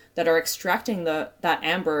people that are extracting that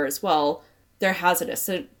amber as well. They're hazardous.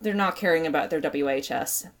 So they're not caring about their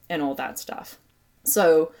WHS and all that stuff.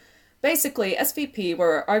 So basically, SVP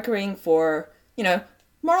were arguing for, you know,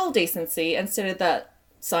 moral decency and stated that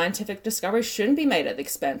scientific discovery shouldn't be made at the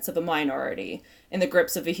expense of a minority in the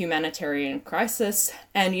grips of a humanitarian crisis,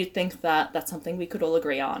 and you'd think that that's something we could all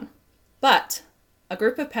agree on. But a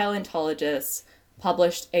group of paleontologists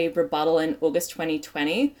published a rebuttal in August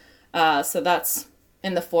 2020, so that's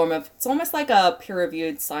in the form of, it's almost like a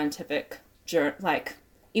peer-reviewed scientific journal, like,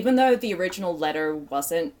 even though the original letter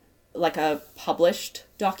wasn't like a published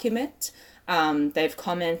document, they've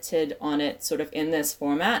commented on it sort of in this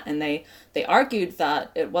format, and they argued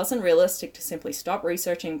that it wasn't realistic to simply stop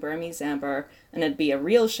researching Burmese amber, and it'd be a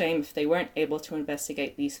real shame if they weren't able to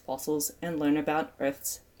investigate these fossils and learn about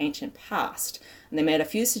Earth's ancient past. And they made a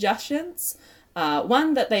few suggestions.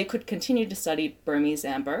 One, that they could continue to study Burmese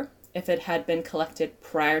amber if it had been collected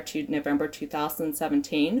prior to November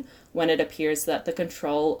 2017, when it appears that the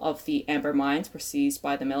control of the amber mines were seized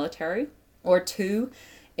by the military. Or two,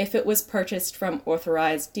 if it was purchased from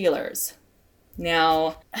authorized dealers.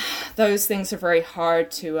 Now, those things are very hard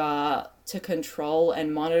to control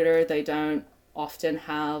and monitor. They don't often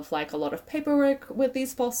have like a lot of paperwork with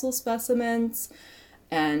these fossil specimens.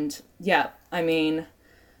 And yeah, I mean,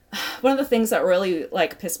 one of the things that really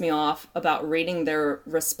like pissed me off about reading their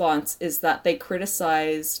response is that they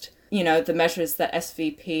criticized, you know, the measures that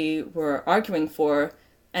SVP were arguing for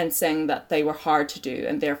and saying that they were hard to do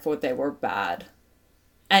and therefore they were bad.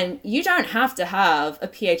 And you don't have to have a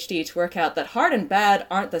PhD to work out that hard and bad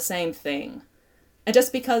aren't the same thing. And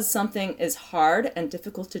just because something is hard and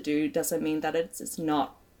difficult to do doesn't mean that it's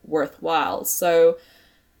not worthwhile. So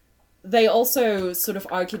they also sort of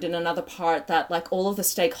argued in another part that like all of the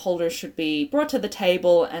stakeholders should be brought to the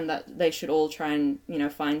table and that they should all try and, you know,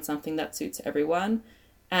 find something that suits everyone.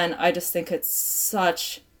 And I just think it's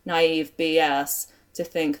such naive BS to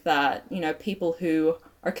think that, you know, people who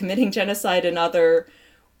are committing genocide and other,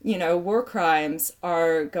 you know, war crimes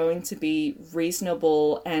are going to be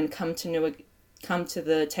reasonable and come to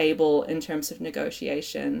the table in terms of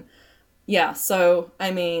negotiation. Yeah, so,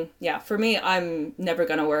 I mean, yeah, for me, I'm never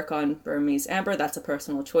going to work on Burmese amber. That's a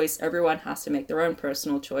personal choice. Everyone has to make their own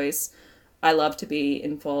personal choice. I love to be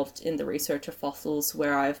involved in the research of fossils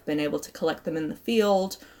where I've been able to collect them in the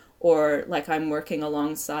field, or like I'm working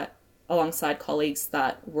alongside colleagues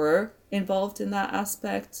that were involved in that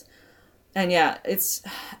aspect. And yeah, it's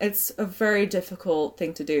a very difficult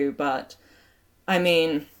thing to do, but I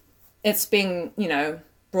mean, it's being, you know,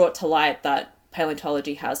 brought to light that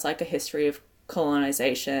paleontology has like a history of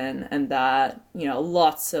colonization and that, you know,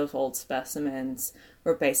 lots of old specimens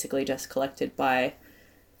were basically just collected by,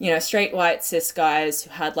 you know, straight white cis guys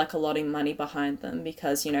who had like a lot of money behind them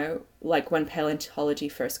because, you know, like when paleontology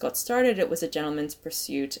first got started, it was a gentleman's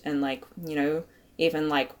pursuit and like, you know, even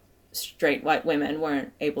like straight white women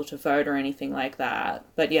weren't able to vote or anything like that.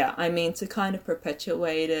 But yeah, I mean, to kind of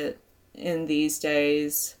perpetuate it in these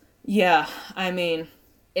days, yeah, I mean,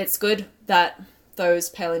 it's good that those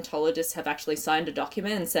paleontologists have actually signed a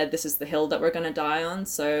document and said this is the hill that we're going to die on.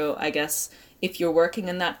 So I guess if you're working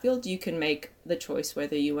in that field, you can make the choice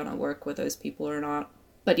whether you want to work with those people or not.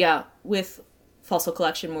 But yeah, with fossil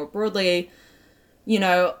collection more broadly, you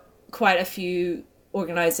know, quite a few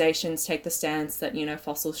organizations take the stance that, you know,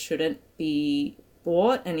 fossils shouldn't be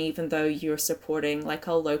bought. And even though you're supporting like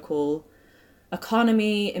a local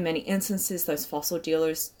economy, in many instances, those fossil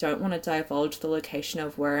dealers don't want to divulge the location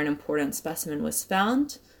of where an important specimen was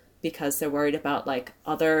found. because they're worried about like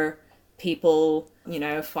other people, you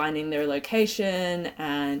know, finding their location,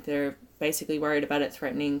 and they're basically worried about it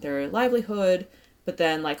threatening their livelihood. But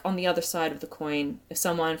then, like, on the other side of the coin, if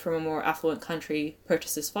someone from a more affluent country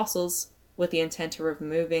purchases fossils with the intent of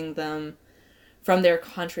removing them from their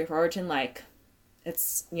country of origin, like,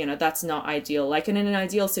 it's, you know, that's not ideal. Like, in an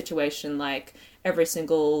ideal situation, like, every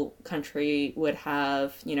single country would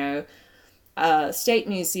have, you know, a state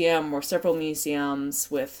museum or several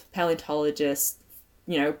museums with paleontologists,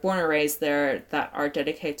 you know, born and raised there, that are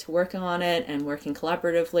dedicated to working on it and working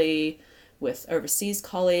collaboratively with overseas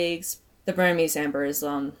colleagues. The Burmese amber is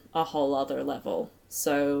on a whole other level.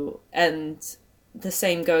 So, and the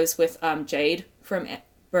same goes with jade from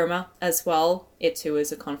Burma as well. It too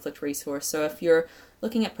is a conflict resource. So if you're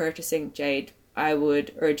looking at purchasing jade, I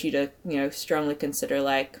would urge you to, you know, strongly consider,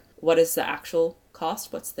 like, what is the actual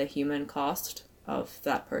cost? What's the human cost of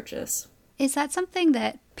that purchase? Is that something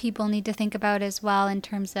that people need to think about as well in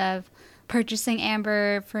terms of purchasing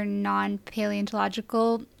amber for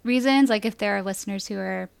non-paleontological reasons? Like if there are listeners who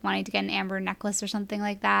are wanting to get an amber necklace or something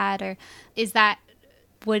like that, or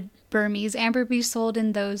would Burmese amber be sold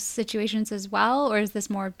in those situations as well? Or is this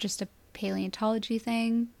more of just a paleontology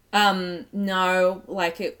thing? No,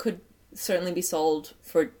 like it could certainly be sold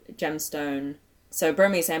for gemstone. So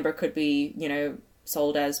Burmese amber could be, you know,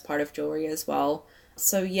 sold as part of jewelry as well.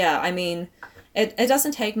 So yeah, I mean, it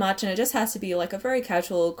doesn't take much, and it just has to be like a very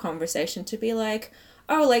casual conversation to be like,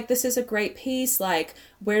 oh, like this is a great piece, like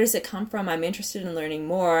where does it come from? I'm interested in learning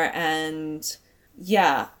more. And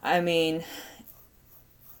yeah, I mean,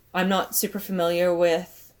 I'm not super familiar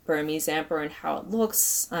with Burmese amber and how it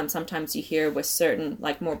looks. Sometimes you hear with certain,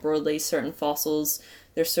 like more broadly, certain fossils,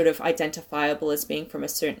 they're sort of identifiable as being from a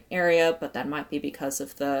certain area, but that might be because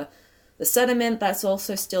of the sediment that's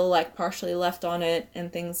also still like partially left on it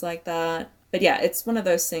and things like that. But yeah, it's one of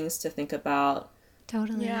those things to think about.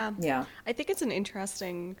 Totally. Yeah. I think it's an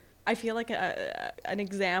interesting, I feel like an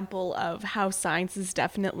example of how science is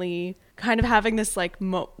definitely kind of having this like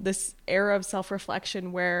this era of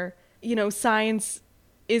self-reflection where, you know, science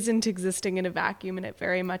isn't existing in a vacuum, and it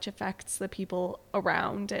very much affects the people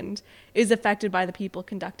around and is affected by the people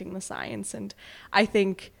conducting the science. And I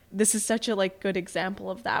think this is such a like good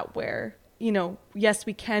example of that, where, you know, yes,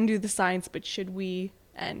 we can do the science, but should we,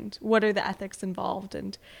 and what are the ethics involved?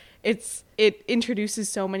 And it introduces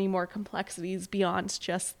so many more complexities beyond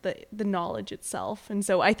just the knowledge itself. And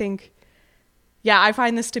so I think, yeah, I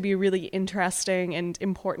find this to be a really interesting and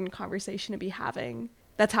important conversation to be having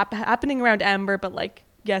that's happening around amber, but like,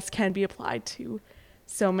 yes, can be applied to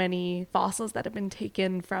so many fossils that have been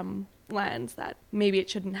taken from lands that maybe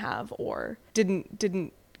it shouldn't have, or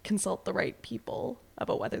didn't consult the right people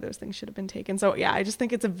about whether those things should have been taken. So yeah, I just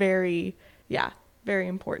think it's a very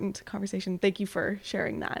important conversation. Thank you for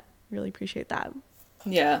sharing that. Really appreciate that.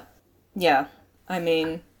 Yeah. I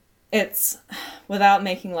mean, it's, without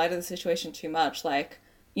making light of the situation too much, like,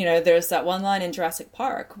 you know, there's that one line in Jurassic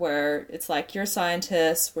Park where it's like, your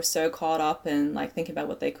scientists were so caught up in like thinking about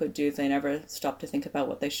what they could do, they never stopped to think about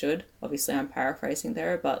what they should. Obviously I'm paraphrasing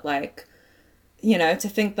there, but like, you know, to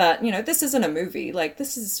think that, you know, this isn't a movie, like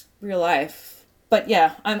this is real life. But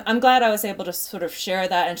yeah, I'm glad I was able to sort of share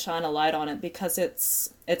that and shine a light on it, because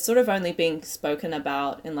it's sort of only being spoken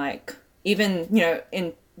about in like, even, you know,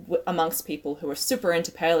 in amongst people who are super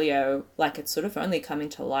into paleo, like it's sort of only coming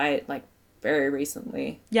to light like very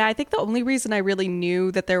recently. Yeah, I think the only reason I really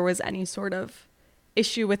knew that there was any sort of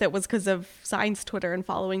issue with it was because of science Twitter and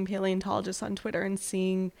following paleontologists on Twitter and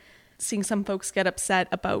seeing some folks get upset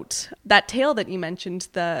about that tail that you mentioned,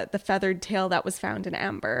 the feathered tail that was found in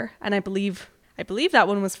amber. And I believe that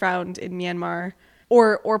one was found in Myanmar,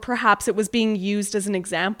 or perhaps it was being used as an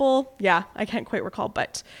example. Yeah, I can't quite recall,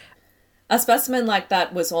 but a specimen like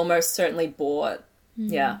that was almost certainly bought.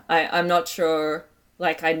 Mm-hmm. Yeah, I'm not sure.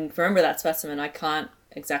 Like, I remember that specimen. I can't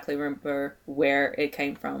exactly remember where it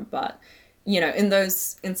came from, but, you know, in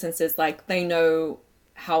those instances, like, they know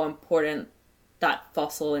how important that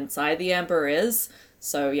fossil inside the amber is.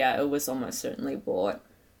 So yeah, it was almost certainly bought.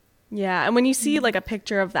 Yeah, and when you see like a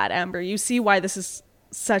picture of that amber, you see why this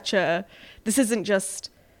isn't just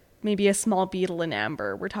maybe a small beetle in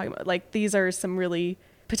amber. We're talking about, like, these are some really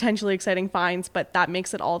potentially exciting finds, but that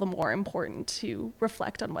makes it all the more important to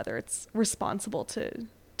reflect on whether it's responsible to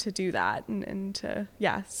do that and to,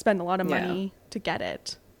 spend a lot of money to get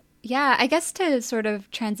it. Yeah, I guess to sort of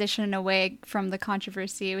transition away from the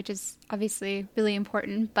controversy, which is obviously really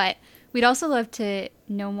important, but we'd also love to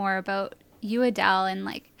know more about you, Adele, and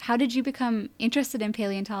like, how did you become interested in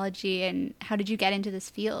paleontology and how did you get into this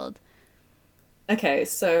field? Okay,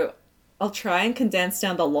 so I'll try and condense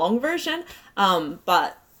down the long version,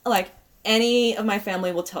 but like, any of my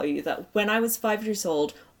family will tell you that when I was 5 years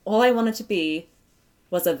old, all I wanted to be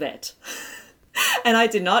was a vet. And I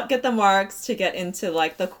did not get the marks to get into,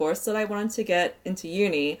 like, the course that I wanted to get into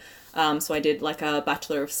uni. So I did, like, a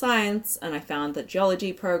Bachelor of Science, and I found the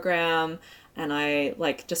geology program, and I,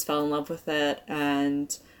 like, just fell in love with it.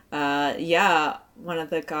 And, yeah, one of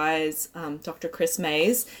the guys, Dr. Chris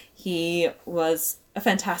Mays, he was a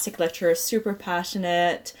fantastic lecturer, super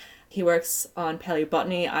passionate. He works on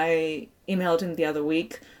paleobotany. I emailed him the other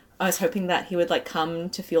week. I was hoping that he would, like, come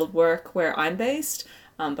to field work where I'm based,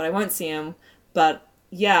 but I won't see him. But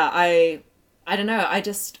yeah, I don't know. I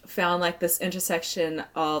just found, like, this intersection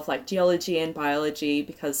of, like, geology and biology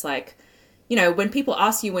because, like, you know, when people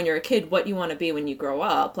ask you when you're a kid what you want to be when you grow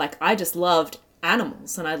up, like, I just loved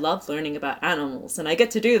animals and I loved learning about animals, and I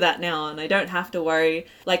get to do that now, and I don't have to worry.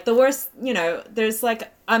 Like, the worst, you know, there's, like,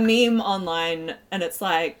 a meme online and it's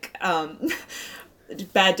like,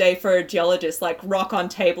 bad day for a geologist, like, rock on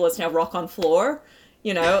table is now rock on floor.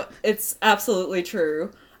 You know, it's absolutely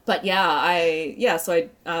true. But yeah, so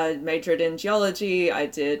I majored in geology. I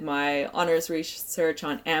did my honors research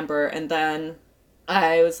on amber, and then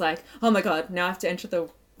I was like, oh my god, now I have to enter the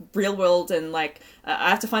real world, and, like, I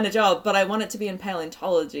have to find a job, but I want it to be in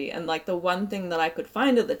paleontology. And, like, the one thing that I could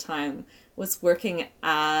find at the time was working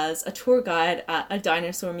as a tour guide at a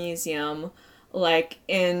dinosaur museum, like,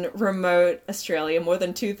 in remote Australia, more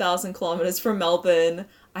than 2,000 kilometers from Melbourne.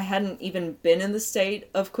 I hadn't even been in the state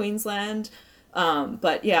of Queensland.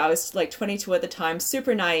 But yeah, I was, like, 22 at the time,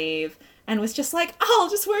 super naive, and was just like, oh, I'll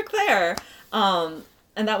just work there. And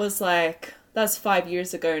that was 5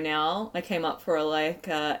 years ago now. I came up for a, like,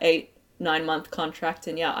 8-9 month contract,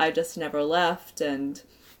 and yeah, I just never left. And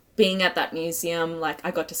being at that museum, like,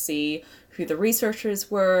 I got to see who the researchers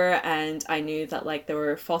were, and I knew that, like, there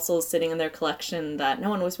were fossils sitting in their collection that no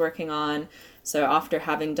one was working on. So after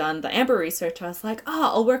having done the amber research, I was like,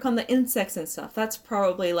 oh, I'll work on the insects and stuff. That's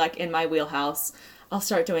probably, like, in my wheelhouse. I'll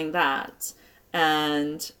start doing that.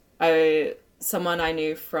 And someone I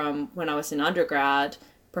knew from when I was in undergrad,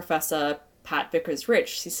 Professor Pat Vickers-Rich,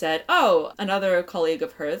 she said, oh, another colleague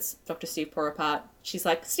of hers, Dr. Steve Poropat, she's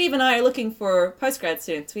like, Steve and I are looking for postgrad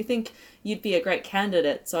students. We think you'd be a great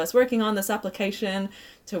candidate. So I was working on this application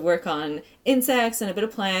to work on insects and a bit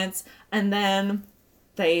of plants, and then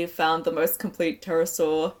they found the most complete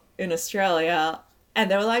pterosaur in Australia, and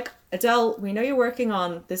they were like, Adele, we know you're working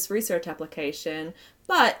on this research application,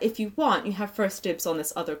 but if you want, you have first dibs on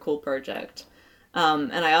this other cool project.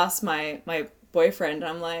 And I asked my boyfriend,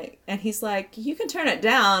 and he's like, you can turn it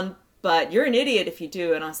down, but you're an idiot if you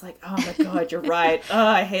do. And I was like, oh my god, you're right. Oh,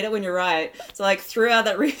 I hate it when you're right. So, like, threw out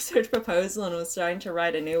that research proposal and was trying to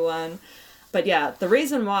write a new one. But yeah, the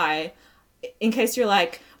reason why, in case you're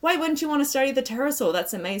like, why wouldn't you want to study the pterosaur?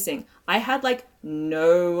 That's amazing. I had, like,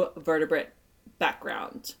 no vertebrate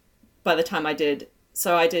background by the time I did.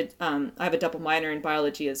 So I have a double minor in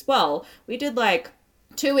biology as well. We did, like,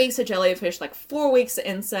 2 weeks of jellyfish, like 4 weeks of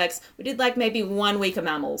insects. We did, like, maybe 1 week of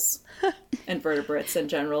mammals and vertebrates in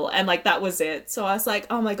general. And, like, that was it. So I was like,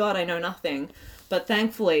 oh my god, I know nothing. But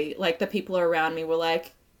thankfully, like, the people around me were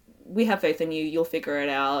like, we have faith in you. You'll figure it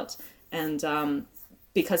out. And,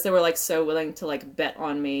 because they were, like, so willing to, like, bet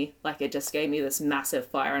on me, like, it just gave me this massive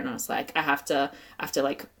fire, and I was like, I have to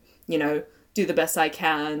like, you know, do the best I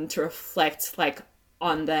can to reflect, like,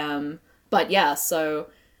 on them. But yeah, so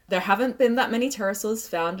there haven't been that many pterosaurs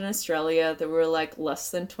found in Australia. There were, like,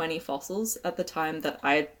 less than 20 fossils at the time that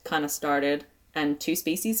I kind of started, and 2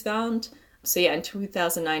 species found. So yeah, in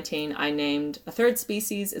 2019, I named a 3rd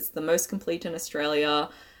species. It's the most complete in Australia.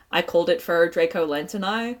 I called it for Draco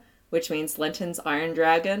lentini, which means Lenton's iron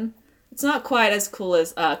dragon. It's not quite as cool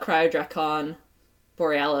as Cryodracon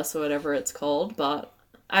borealis or whatever it's called, but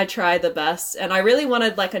I tried the best. And I really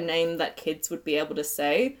wanted, like, a name that kids would be able to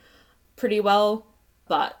say pretty well.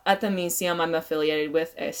 But at the museum, I'm affiliated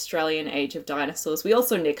with Australian Age of Dinosaurs. We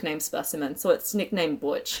also nickname specimens, so it's nicknamed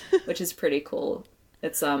Butch, which is pretty cool.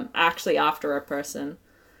 It's actually after a person,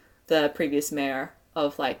 the previous mayor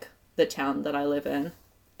of, like, the town that I live in.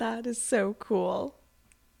 That is so cool.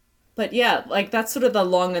 But yeah, like, that's sort of the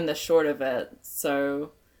long and the short of it.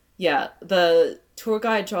 So yeah, the tour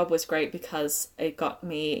guide job was great because it got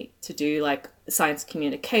me to do, like, science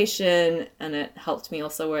communication, and it helped me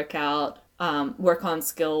also work on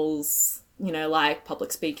skills, you know, like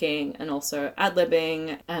public speaking and also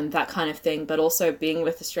ad-libbing and that kind of thing. But also being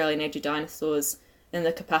with Australian Age of Dinosaurs in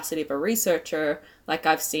the capacity of a researcher, like,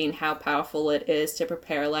 I've seen how powerful it is to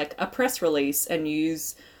prepare, like, a press release and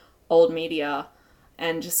use old media.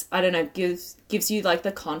 and just, I don't know, gives you like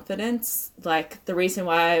the confidence. Like the reason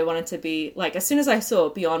why I wanted to be like, as soon as I saw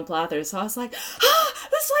Beyond Blathers, I was like,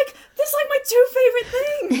 that's like my two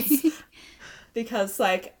favorite things. Because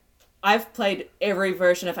like I've played every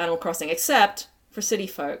version of Animal Crossing except for City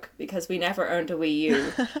Folk, because we never owned a Wii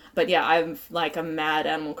U. But yeah, I'm like a mad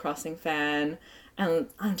Animal Crossing fan, and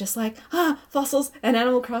I'm just like, fossils and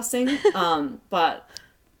Animal Crossing. But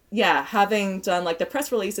yeah, having done like the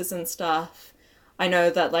press releases and stuff, I know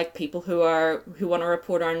that like people who want to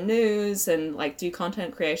report our news and like do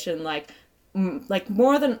content creation, like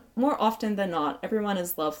more often than not, everyone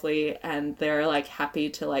is lovely and they're like happy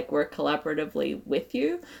to like work collaboratively with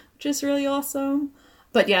you, which is really awesome.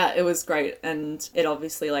 But yeah, it was great, and it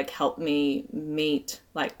obviously like helped me meet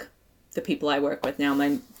like the people I work with now,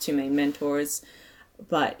 my two main mentors.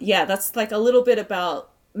 But yeah, that's like a little bit about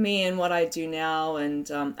me and what I do now.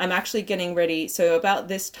 And I'm actually getting ready. So about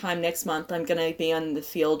this time next month, I'm going to be on the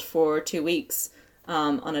field for 2 weeks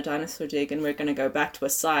on a dinosaur dig, and we're going to go back to a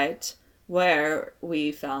site where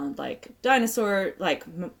we found like dinosaur, like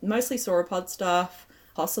mostly sauropod stuff,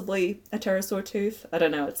 possibly a pterosaur tooth. I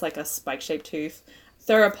don't know. It's like a spike-shaped tooth,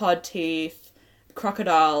 theropod teeth,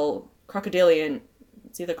 crocodilian.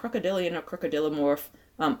 It's either crocodilian or crocodilomorph,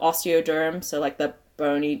 osteoderm. So like the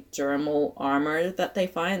bony dermal armor that they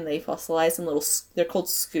find, they fossilize in little, they're called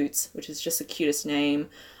scoots, which is just the cutest name.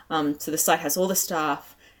 So the site has all the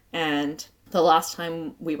stuff, and the last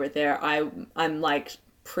time we were there, I'm like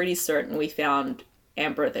pretty certain we found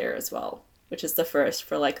amber there as well, which is the first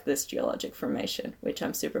for like this geologic formation, which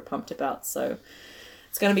I'm super pumped about. So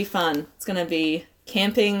it's gonna be fun. It's gonna be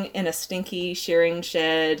camping in a stinky shearing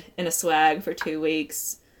shed in a swag for 2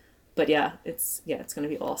 weeks. But yeah, it's going to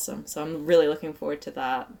be awesome. So I'm really looking forward to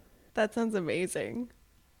that. That sounds amazing.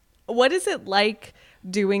 What is it like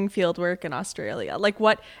doing fieldwork in Australia? Like,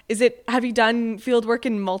 what is it? Have you done fieldwork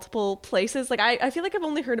in multiple places? Like, I feel like I've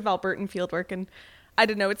only heard of Albertan fieldwork, and I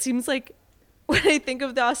don't know. It seems like when I think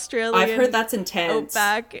of the Australian, I've heard that's intense.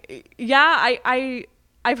 Outback, yeah,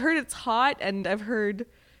 I've heard it's hot, and I've heard,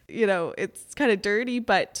 you know, it's kind of dirty,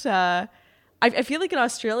 but I feel like in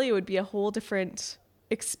Australia it would be a whole different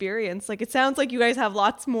experience. Like, it sounds like you guys have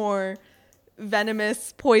lots more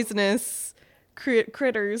venomous, poisonous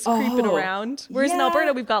critters creeping around, whereas in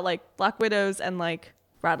Alberta we've got like black widows and like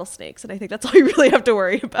rattlesnakes, and I think that's all you really have to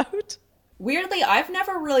worry about. Weirdly, I've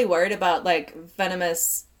never really worried about like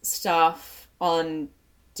venomous stuff on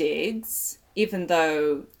digs, even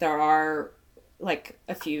though there are like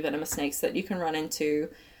a few venomous snakes that you can run into.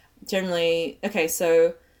 Generally, okay,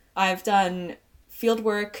 so I've done field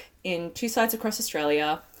work in 2 sites across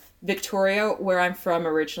Australia, Victoria, where I'm from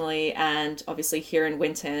originally, and obviously here in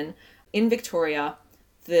Winton. In Victoria,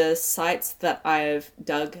 the sites that I've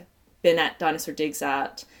been at dinosaur digs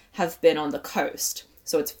at, have been on the coast.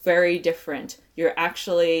 So it's very different. You're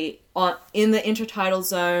actually in the intertidal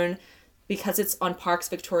zone because it's on Parks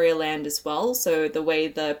Victoria land as well. So the way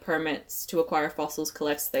the permits to acquire fossils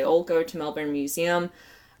collects, they all go to Melbourne Museum,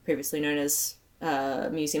 previously known as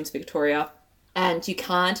Museums Victoria. And you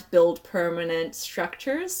can't build permanent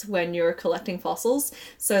structures when you're collecting fossils.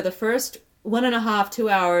 So the first 1.5, 2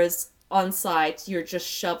 hours on site, you're just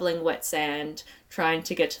shoveling wet sand, trying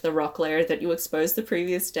to get to the rock layer that you exposed the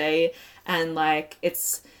previous day. And like,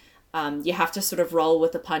 it's, you have to sort of roll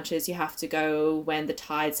with the punches. You have to go when the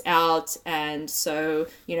tide's out. And so,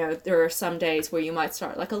 you know, there are some days where you might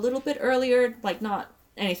start like a little bit earlier, like not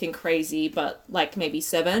anything crazy, but like maybe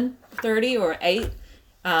 7:30 or 8.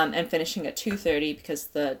 And finishing at 2:30 because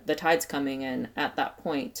the tide's coming in at that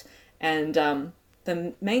point. And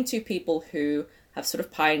the main two people who have sort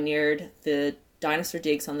of pioneered the dinosaur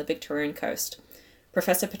digs on the Victorian coast,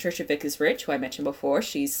 Professor Patricia Vickers-Rich, who I mentioned before,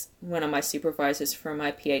 she's one of my supervisors for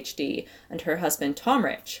my PhD, and her husband Tom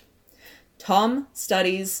Rich. Tom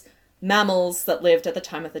studies mammals that lived at the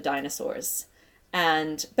time of the dinosaurs.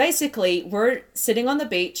 And basically, we're sitting on the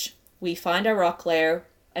beach, we find a rock layer,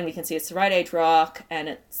 and we can see it's the right age rock, and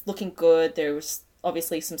it's looking good. There's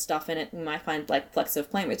obviously some stuff in it. We might find like flecks of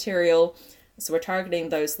plant material. So we're targeting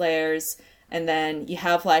those layers. And then you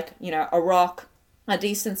have like, you know, a rock, a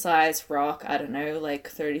decent sized rock, I don't know, like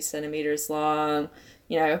 30 centimeters long.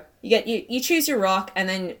 You know, you choose your rock, and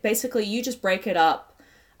then basically you just break it up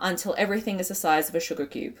until everything is the size of a sugar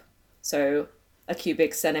cube. So a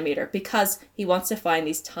cubic centimeter, because he wants to find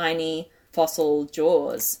these tiny fossil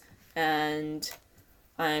jaws. And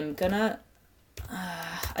I'm gonna,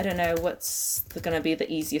 I don't know what's gonna be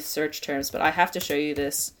the easiest search terms, but I have to show you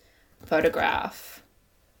this photograph.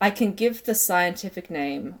 I can give the scientific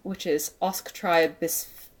name, which is Osctria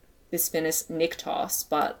bispinus nictos,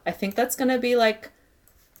 but I think that's gonna be like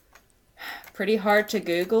pretty hard to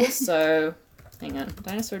Google, so hang on.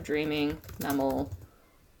 Dinosaur dreaming mammal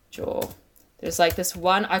jaw. There's like this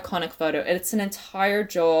one iconic photo. It's an entire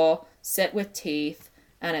jaw set with teeth,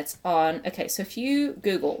 and it's on... Okay, so if you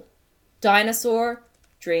Google dinosaur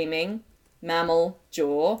dreaming mammal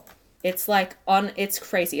jaw, it's like on... It's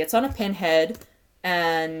crazy. It's on a pinhead,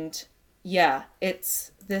 and yeah,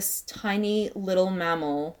 it's this tiny little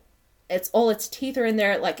mammal. It's all its teeth are in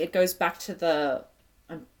there. Like, it goes back to the...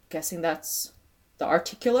 I'm guessing that's the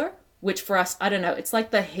articular, which for us, I don't know, it's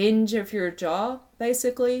like the hinge of your jaw,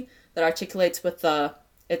 basically, that articulates with the...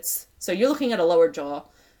 It's... So you're looking at a lower jaw,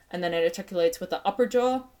 and then it articulates with the upper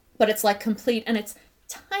jaw, but it's like complete, and it's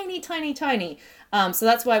tiny, tiny, tiny. So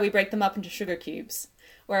that's why we break them up into sugar cubes.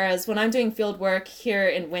 Whereas when I'm doing field work here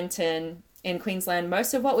in Winton, in Queensland,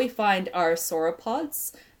 most of what we find are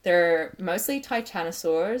sauropods. They're mostly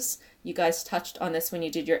titanosaurs. You guys touched on this when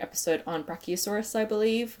you did your episode on Brachiosaurus, I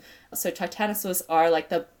believe. So titanosaurs are like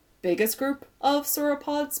the biggest group of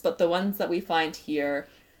sauropods, but the ones that we find here,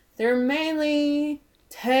 they're mainly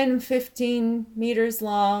 10, 15 meters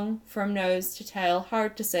long from nose to tail.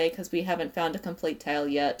 Hard to say because we haven't found a complete tail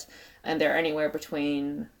yet. And they're anywhere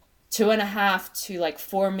between 2.5 to like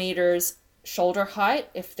 4 meters shoulder height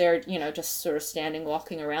if they're, you know, just sort of standing,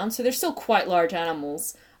 walking around. So they're still quite large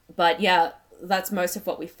animals. But yeah, that's most of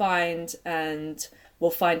what we find. And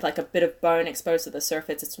we'll find like a bit of bone exposed to the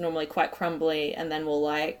surface. It's normally quite crumbly. And then we'll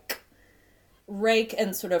like rake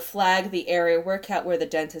and sort of flag the area, work out where the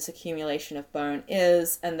dentist accumulation of bone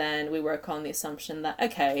is, and then we work on the assumption that,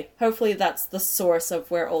 okay, hopefully that's the source of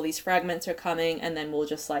where all these fragments are coming, and then we'll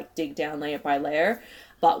just like dig down layer by layer.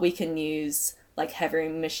 But we can use like heavy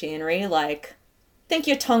machinery, like think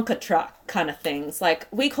your Tonka truck kind of things. Like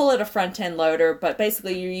we call it a front end loader, but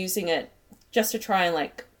basically you're using it just to try and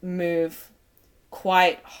like move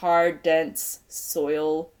quite hard, dense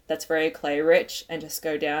soil that's very clay rich and just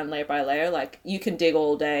go down layer by layer. Like you can dig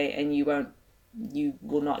all day and you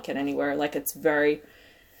will not get anywhere. Like it's very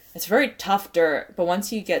tough dirt, but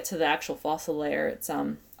once you get to the actual fossil layer, it's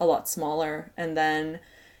a lot smaller. And then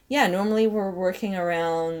yeah, normally we're working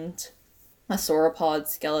around a sauropod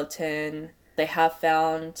skeleton. They have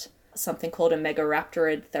found something called a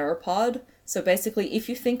megaraptorid theropod. So basically, if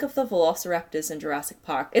you think of the velociraptors in Jurassic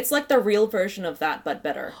Park, it's like the real version of that, but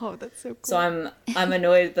better. Oh, that's so cool. So I'm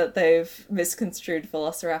annoyed that they've misconstrued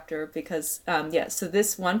velociraptor because, so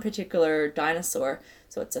this one particular dinosaur,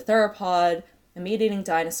 so it's a theropod, a meat-eating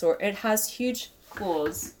dinosaur. It has huge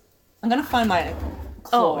claws. I'm going to find my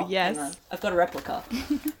claw. Oh, yes. Hang on. I've got a replica.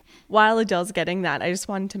 While Adele's getting that, I just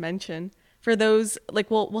wanted to mention, for those,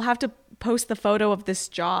 like, we'll have to post the photo of this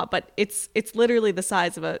jaw, but it's literally the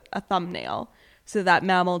size of a thumbnail. So that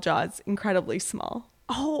mammal jaw is incredibly small.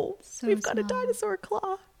 Oh, so we've got a dinosaur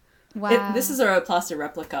claw. Wow. This is a plaster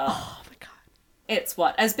replica. Oh my god. It's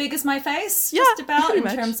what? As big as my face? Yeah, just about in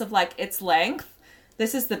much. terms of like its length.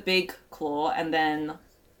 This is the big claw, and then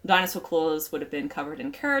dinosaur claws would have been covered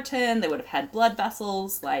in keratin. They would have had blood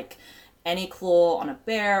vessels, like any claw on a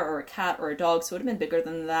bear or a cat or a dog, so it would have been bigger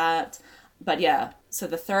than that. But yeah, so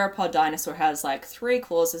the theropod dinosaur has like 3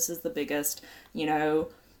 claws. This is the biggest, you know,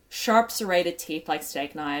 sharp serrated teeth like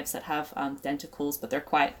steak knives that have denticles, but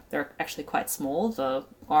they're actually quite small. The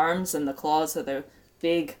arms and the claws are the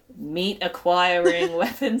big meat acquiring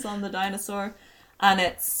weapons on the dinosaur. And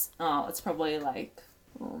it's probably like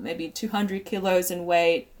maybe 200 kilos in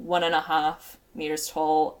weight, 1.5 meters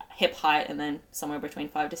tall, hip height, and then somewhere between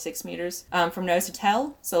 5 to 6 meters from nose to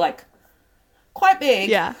tail. So like quite big.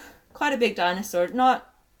 Yeah. Quite a big dinosaur.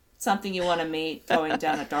 Not something you want to meet going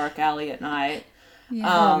down a dark alley at night. Yeah.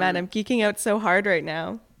 Oh man, I'm geeking out so hard right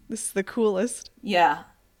now. This is the coolest. Yeah.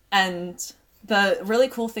 And the really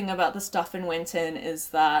cool thing about the stuff in Winton is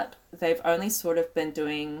that they've only sort of been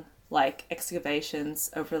doing like excavations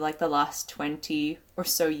over like the last 20 or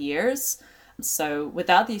so years. So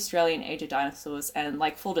without the Australian Age of Dinosaurs, and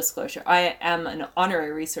like full disclosure, I am an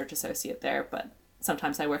honorary research associate there, but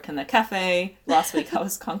sometimes I work in the cafe. Last week I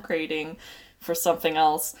was concreting for something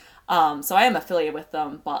else. So I am affiliated with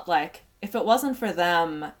them, but like if it wasn't for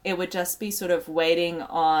them, it would just be sort of waiting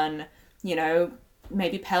on, you know,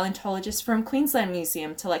 maybe paleontologists from Queensland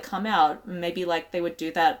Museum to like come out. Maybe like they would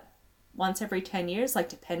do that once every 10 years, like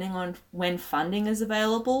depending on when funding is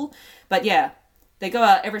available. But yeah, they go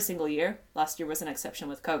out every single year. Last year was an exception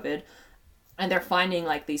with COVID. And they're finding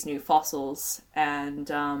like these new fossils.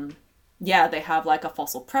 And yeah, they have like a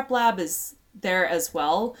fossil prep lab is there as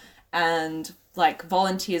well. And like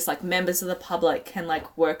volunteers, like members of the public can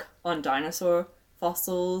like work on dinosaur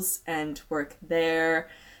fossils and work there.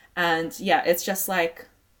 And yeah, it's just like,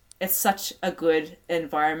 it's such a good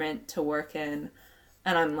environment to work in.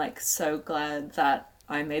 And I'm like so glad that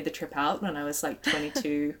I made the trip out when I was like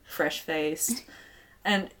 22, fresh faced.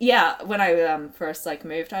 And yeah, when I first like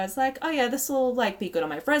moved, I was like, oh yeah, this will like be good on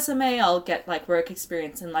my resume. I'll get like work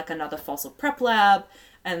experience in like another fossil prep lab.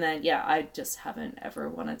 And then yeah, I just haven't ever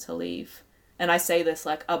wanted to leave. And I say this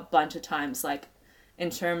like a bunch of times, like in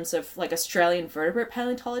terms of like Australian vertebrate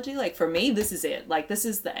paleontology, like for me, this is it. Like this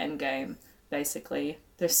is the end game, basically.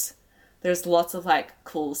 There's lots of like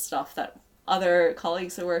cool stuff that other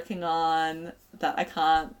colleagues are working on that I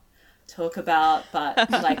can't talk about, but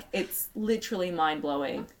like it's literally mind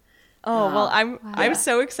blowing. Oh, well, Wow. I'm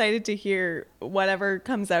so excited to hear whatever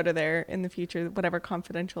comes out of there in the future, whatever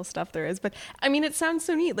confidential stuff there is. But I mean, it sounds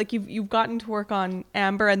so neat. Like you've gotten to work on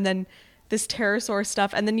amber and then this pterosaur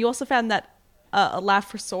stuff, and then you also found that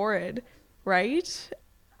Elaphosaurid, right?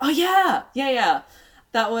 Oh yeah.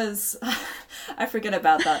 That was I forget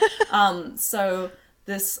about that. So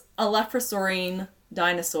this Elaphrosaurine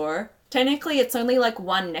dinosaur, technically it's only like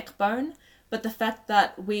one neck bone, but the fact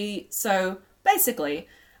that basically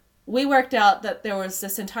we worked out that there was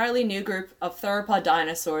this entirely new group of theropod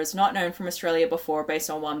dinosaurs not known from Australia before based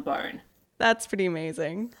on one bone. That's pretty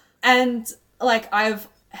amazing. And like I've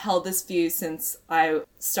held this view since I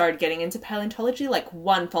started getting into paleontology, like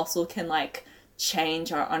one fossil can like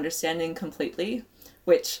change our understanding completely,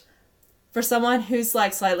 which for someone who's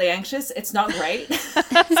like slightly anxious, it's not great.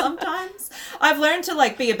 Sometimes I've learned to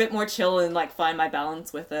like be a bit more chill and like find my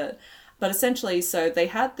balance with it. But essentially, so they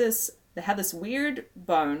had this weird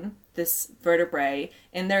bone, this vertebrae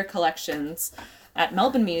in their collections at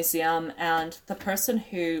Melbourne Museum, and the person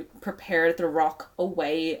who prepared the rock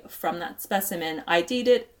away from that specimen ID'd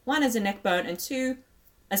it, one as a neck bone and two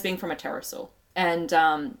as being from a pterosaur. And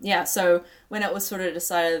so when it was sort of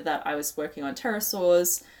decided that I was working on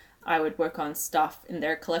pterosaurs, I would work on stuff in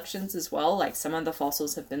their collections as well. Like some of the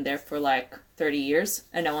fossils have been there for like 30 years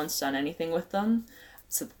and no one's done anything with them.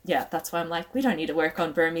 So yeah, that's why I'm like, we don't need to work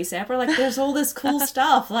on Burmese amber. Like there's all this cool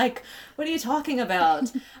stuff. Like, what are you talking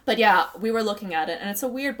about? But yeah, we were looking at it and it's a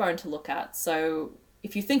weird bone to look at. So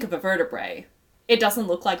if you think of a vertebrae, it doesn't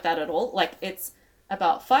look like that at all. Like it's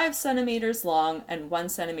about 5 centimeters long and 1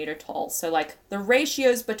 centimeter tall. So like the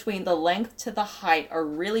ratios between the length to the height are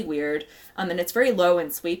really weird. And it's very low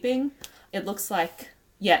and sweeping. It looks like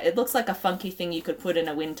a funky thing you could put in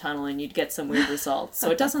a wind tunnel and you'd get some weird results. So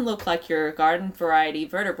it doesn't look like your garden variety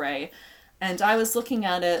vertebrae. And I was looking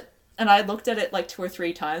at it, and I looked at it like 2 or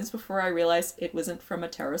 3 times before I realized it wasn't from a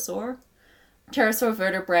pterosaur. Pterosaur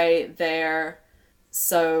vertebrae,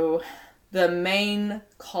 so the main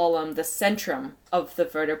column, the centrum of the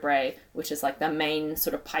vertebrae, which is like the main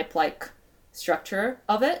sort of pipe-like structure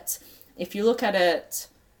of it, if you look at it,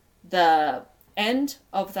 the end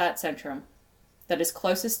of that centrum that is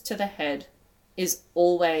closest to the head is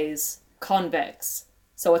always convex.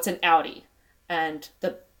 So it's an outie. And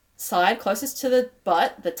the side closest to the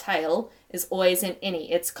butt, the tail, is always an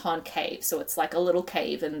innie. It's concave. So it's like a little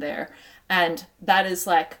cave in there. And that is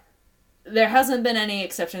like, there hasn't been any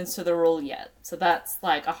exceptions to the rule yet. So that's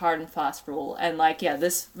like a hard and fast rule. And like, yeah,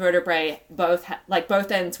 this vertebrae, both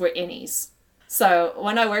ends were innies. So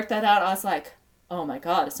when I worked that out, I was like, oh my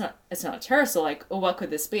God, it's not a pterosaur. Like, what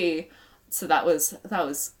could this be? So that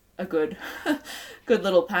was a good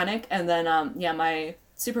little panic. And then my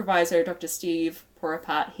supervisor, Dr. Steve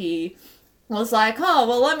Porapat, he was like, oh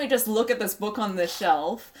well, let me just look at this book on this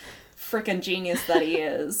shelf. Frickin' genius that he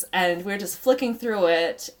is. And we're just flicking through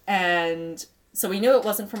it, and so we knew it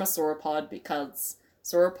wasn't from a sauropod because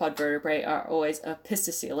sauropod vertebrae are always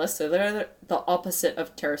epistocylous, so they're the opposite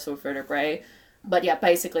of pterosaur vertebrae. But yeah,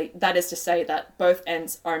 basically that is to say that both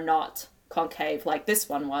ends are not concave like this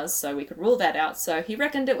one was, so we could rule that out. So he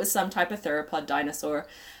reckoned it was some type of theropod dinosaur,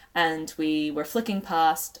 and we were flicking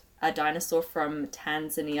past a dinosaur from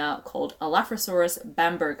Tanzania called Elaphrosaurus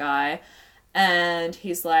bambergii, and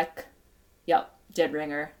he's like, yep, dead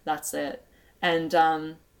ringer, that's it. And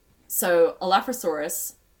so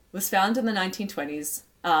Elaphrosaurus was found in the 1920s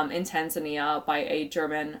in Tanzania by a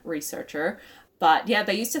German researcher. But yeah,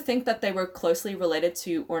 they used to think that they were closely related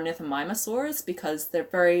to ornithomimosaurs because they're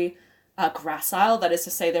very gracile. That is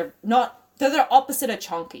to say, they're the opposite of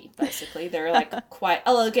chunky, basically. They're like quite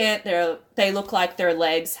elegant. They look like their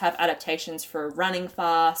legs have adaptations for running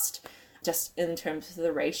fast, just in terms of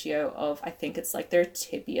the ratio of, I think it's like their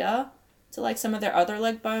tibia to like some of their other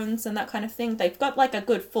leg bones and that kind of thing. They've got like a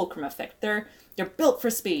good fulcrum effect. They're built for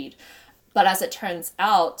speed. But as it turns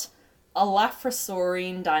out,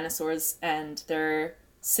 Elaphrosaurine dinosaurs and their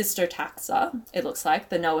sister taxa, it looks like,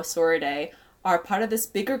 the Noasauridae, are part of this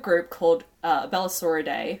bigger group called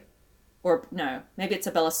Belosauridae. or no, maybe it's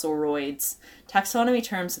Abelosauroids. Taxonomy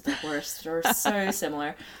terms are the worst. They're so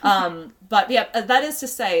similar. But yeah, that is to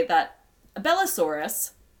say that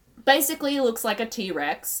Abelisaurus basically looks like a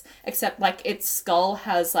T-Rex, except like its skull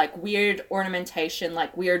has like weird ornamentation,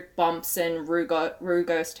 like weird bumps and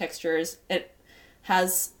rugose textures. It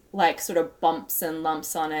has like sort of bumps and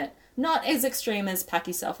lumps on it. Not as extreme as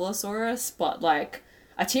Pachycephalosaurus, but like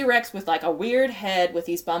a T-Rex with like a weird head with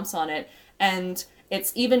these bumps on it, and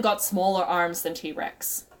it's even got smaller arms than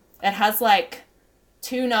T-Rex. It has like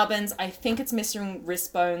 2 nubbins. I think it's missing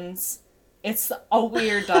wrist bones. It's a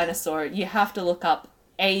weird dinosaur. You have to look up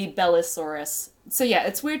Abelisaurus. So yeah,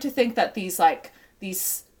 it's weird to think that these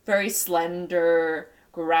very slender,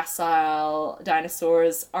 gracile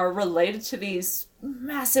dinosaurs are related to these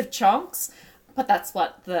massive chunks, but that's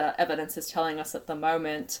what the evidence is telling us at the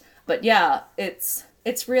moment. But yeah, it's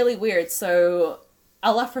really weird. So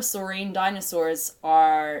Elaphrosaurine dinosaurs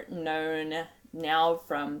are known now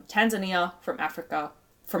from Tanzania, from Africa,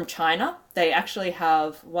 from China. They actually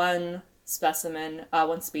have one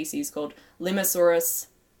species called Limosaurus.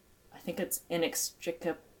 I think it's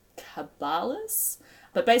Inextricabalis.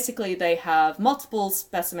 But basically they have multiple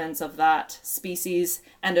specimens of that species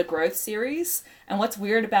and a growth series. And what's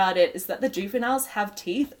weird about it is that the juveniles have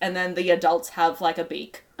teeth and then the adults have like a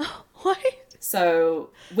beak. What? So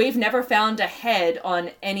we've never found a head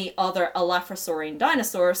on any other Elaphrosaurine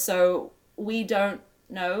dinosaur, so we don't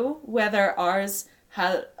know whether ours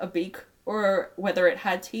had a beak or whether it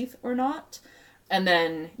had teeth or not. And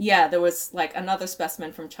then, yeah, there was like another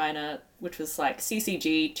specimen from China, which was like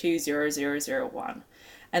CCG 20001.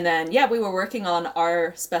 And then, yeah, we were working on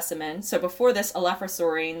our specimen. So before this,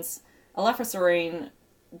 Elaphrosaurine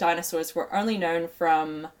dinosaurs were only known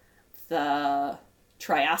from the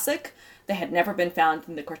Triassic. They had never been found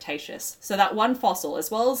in the Cretaceous. So that one fossil, as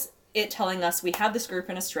well as it telling us we have this group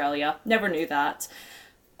in Australia, never knew that.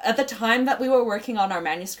 At the time that we were working on our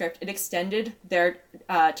manuscript, it extended their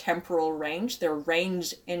temporal range, their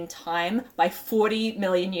range in time, by 40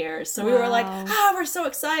 million years. So we were like, we're so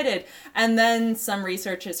excited. And then some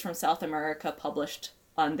researchers from South America published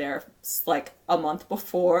on there like a month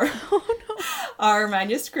before our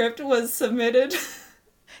manuscript was submitted.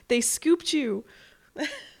 They scooped you.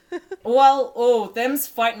 Well, them's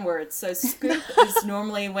fighting words. So scoop is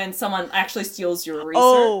normally when someone actually steals your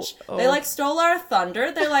research. They like stole our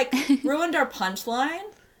thunder. They like ruined our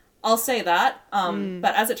punchline. I'll say that.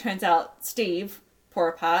 But as it turns out, Steve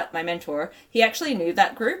Porapat, my mentor, he actually knew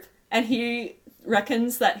that group, and he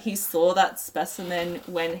reckons that he saw that specimen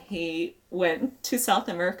when he went to South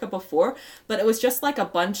America before. But it was just like a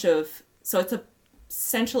bunch of, so it's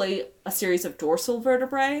essentially a series of dorsal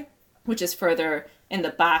vertebrae, which is further in the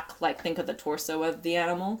back, like think of the torso of the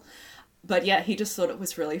animal. But yeah, he just thought it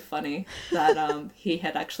was really funny that he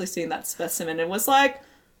had actually seen that specimen and was like,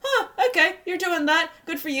 okay, you're doing that,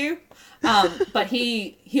 good for you. But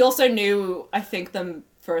he also knew, I think, the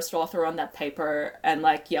first author on that paper, and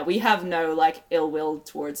like, yeah, we have no like ill will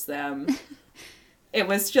towards them. It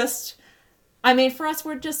was just, I mean, for us,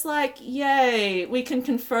 we're just like, yay, we can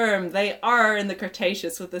confirm they are in the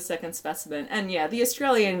Cretaceous with the second specimen. And yeah, the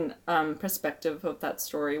Australian perspective of that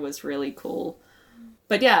story was really cool.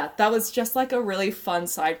 But yeah, that was just like a really fun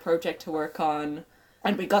side project to work on.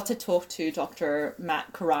 And we got to talk to Dr.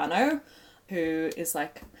 Matt Carano, who is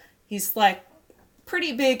like, he's like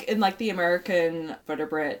pretty big in like the American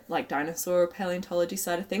vertebrate, like dinosaur paleontology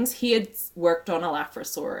side of things. He had worked on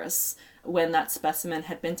Elaphrosaurus when that specimen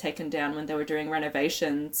had been taken down when they were doing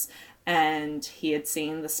renovations, and he had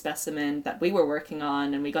seen the specimen that we were working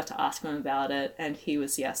on, and we got to ask him about it, and he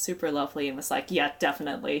was, yeah, super lovely and was like, yeah,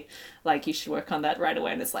 definitely, like, you should work on that right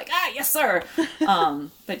away. And it's like, yes sir.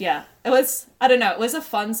 But yeah, it was, I don't know, it was a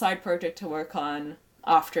fun side project to work on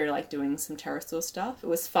after like doing some pterosaur stuff. It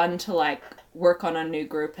was fun to like work on a new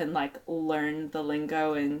group and like learn the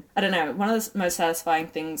lingo. And I don't know, one of the most satisfying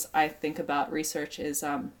things I think about research is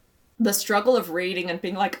the struggle of reading and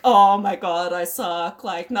being like, oh my god, I suck,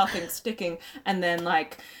 like nothing's sticking. And then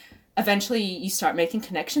like eventually you start making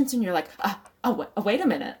connections and you're like, wait a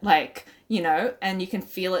minute, like, you know, and you can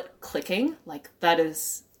feel it clicking. Like that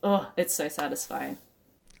is, it's so satisfying.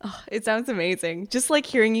 Oh, it sounds amazing. Just like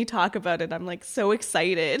hearing you talk about it, I'm like so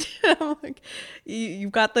excited. I'm like,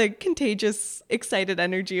 you've got the contagious, excited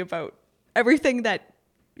energy about everything that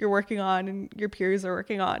you're working on and your peers are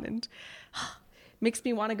working on, and makes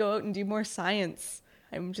me want to go out and do more science.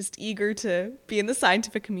 I'm just eager to be in the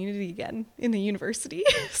scientific community again in the university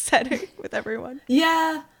setting with everyone.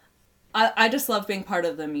 Yeah, I just love being part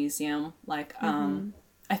of the museum. Like,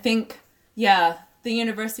 I think, yeah, the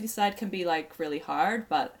university side can be like really hard,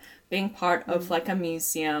 but being part of like a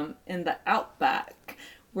museum in the outback,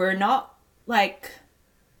 we're not like,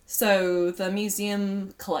 so the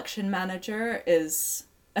museum collection manager is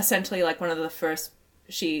essentially like one of the first,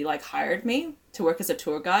 she like hired me to work as a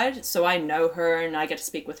tour guide, so I know her and I get to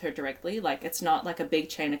speak with her directly. Like, it's not like a big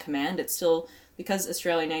chain of command. It's still, because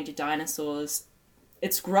Australian Age of Dinosaurs,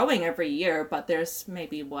 it's growing every year, but there's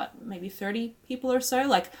maybe 30 people or so.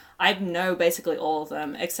 Like, I know basically all of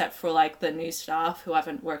them, except for like the new staff who I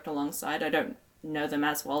haven't worked alongside. I don't know them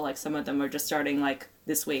as well. Like, some of them are just starting like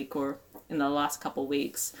this week or in the last couple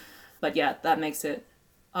weeks. But yeah, that makes it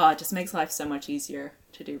just makes life so much easier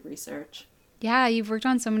to do research. Yeah, you've worked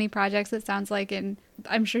on so many projects, it sounds like, and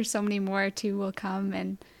I'm sure so many more too will come.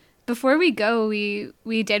 And before we go,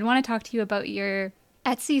 we did want to talk to you about your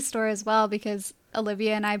Etsy store as well, because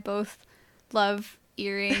Olivia and I both love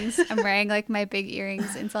earrings. I'm wearing like my big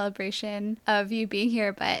earrings in celebration of you being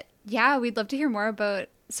here. But yeah, we'd love to hear more about,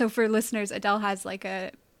 so for listeners, Adele has like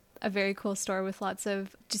a very cool store with lots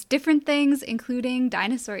of just different things, including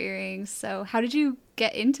dinosaur earrings. So how did you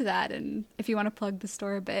get into that? And if you want to plug the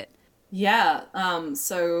store a bit. Yeah,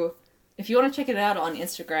 so if you want to check it out on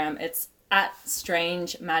Instagram, it's at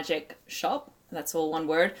Strange Magic Shop. That's all one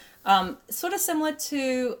word. Sort of similar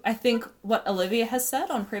to, I think, what Olivia has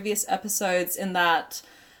said on previous episodes, in that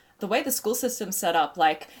the way the school system's set up,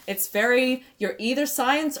 like, it's very, you're either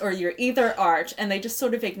science or you're either art, and they just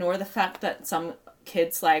sort of ignore the fact that some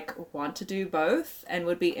kids, like, want to do both and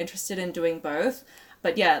would be interested in doing both.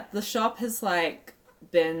 But yeah, the shop has, like,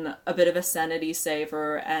 been a bit of a sanity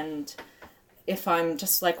saver, and if I'm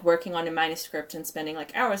just like working on a manuscript and spending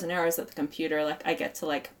like hours and hours at the computer, like, I get to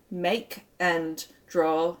like make and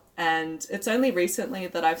draw. And it's only recently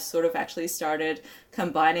that I've sort of actually started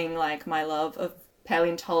combining like my love of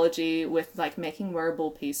paleontology with like making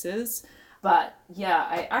wearable pieces. But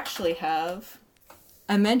yeah,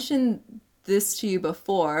 I mentioned this to you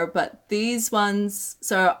before, but these ones,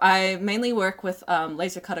 so I mainly work with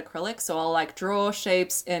laser cut acrylic, so I'll like draw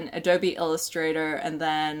shapes in Adobe Illustrator, and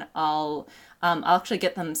then I'll actually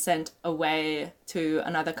get them sent away to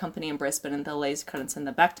another company in Brisbane, and they'll laser cut and send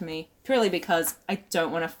them back to me, purely because I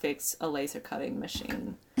don't want to fix a laser cutting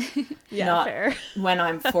machine. Yeah, Not fair. When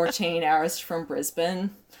I'm 14 hours from Brisbane.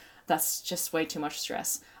 That's just way too much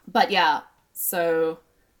stress. But yeah, so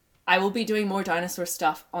I will be doing more dinosaur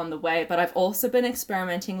stuff on the way, but I've also been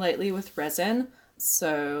experimenting lately with resin.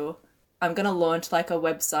 So I'm going to launch like a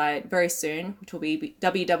website very soon, which will be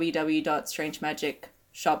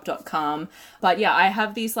www.strangemagicshop.com. But yeah, I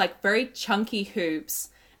have these like very chunky hoops,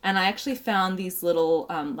 and I actually found these little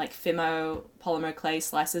like Fimo polymer clay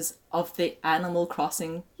slices of the Animal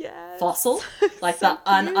Crossing fossil, like so the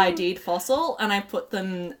un-ID'd fossil, and I put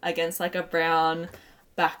them against like a brown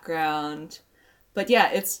background. But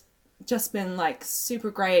yeah, it's just been like super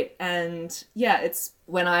great. And yeah, it's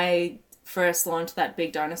when I first launched that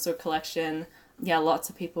big dinosaur collection, yeah, lots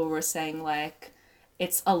of people were saying like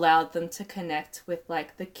it's allowed them to connect with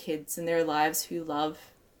like the kids in their lives who love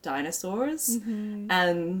dinosaurs.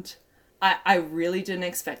 And I really didn't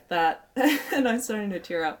expect that. And I'm starting to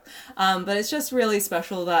tear up. But it's just really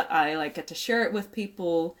special that I like get to share it with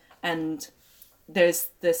people, and there's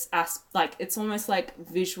this like, it's almost like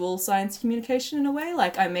visual science communication in a way.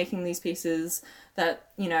 Like, I'm making these pieces that,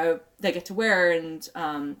 you know, they get to wear, and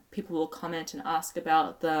people will comment and ask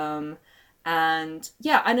about them. And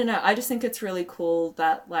yeah, I don't know, I just think it's really cool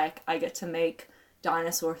that like I get to make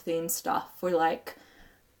dinosaur themed stuff for like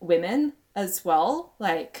women as well.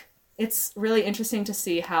 Like, it's really interesting to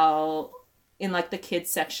see how in like the kids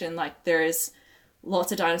section, like there's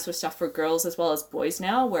lots of dinosaur stuff for girls as well as boys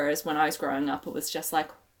now, whereas when I was growing up it was just like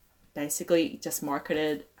basically just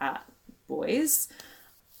marketed at boys.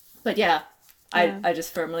 But yeah, I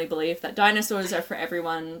just firmly believe that dinosaurs are for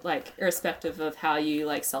everyone, like irrespective of how you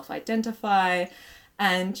like self-identify.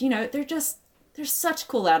 And you know, they're such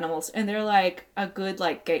cool animals, and they're like a good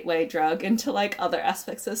like gateway drug into like other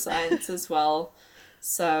aspects of science as well.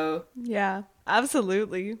 So yeah,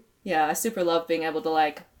 absolutely. Yeah, I super love being able to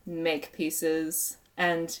like make pieces.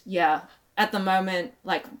 And yeah, at the moment,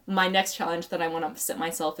 like my next challenge that I want to set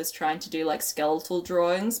myself is trying to do like skeletal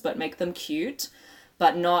drawings, but make them cute,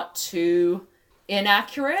 but not too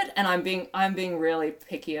inaccurate. And I'm being really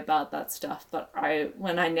picky about that stuff. But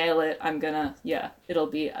when I nail it, it'll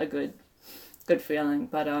be a good feeling.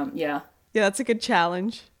 But yeah, that's a good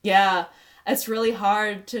challenge. Yeah, it's really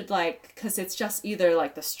hard to like, because it's just either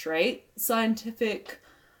like the straight scientific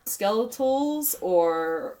skeletals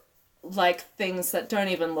or like things that don't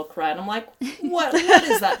even look right. I'm like, what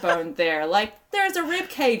is that bone there? Like, there's a rib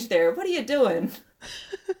cage there. What are you doing?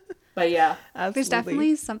 But yeah, Absolutely. There's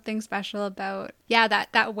definitely something special about,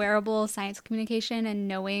 that wearable science communication and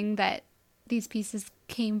knowing that these pieces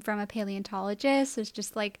came from a paleontologist is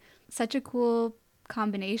just like such a cool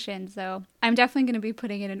combination. So I'm definitely going to be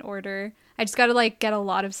putting in an order. I just got to like get a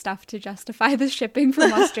lot of stuff to justify the shipping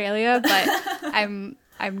from Australia, but I'm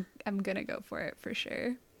going to go for it for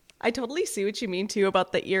sure. I totally see what you mean too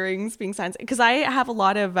about the earrings being science, because I have a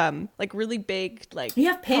lot of like really big, like, you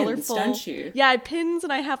have pins, colorful, don't you? Yeah, I have pins,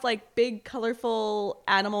 and I have like big colorful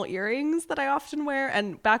animal earrings that I often wear.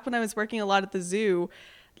 And back when I was working a lot at the zoo,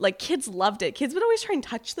 like, kids loved it. Kids would always try and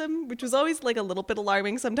touch them, which was always like a little bit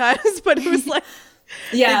alarming sometimes, but it was like,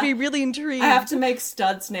 yeah, they'd be really intrigued. I have to make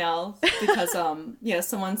studs now because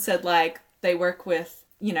someone said like they work with,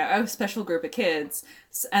 you know, a special group of kids,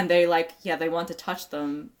 and they like, they want to touch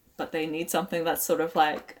them, but they need something that's sort of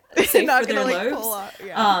like safe Not for their gonna, like, lobes. pull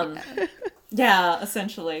out. Yeah,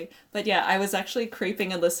 essentially. But yeah, I was actually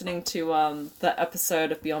creeping and listening to the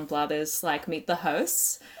episode of Beyond Blathers, like Meet the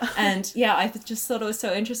Hosts. And yeah, I just thought it was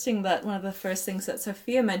so interesting that one of the first things that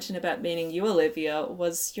Sophia mentioned about meeting you, Olivia,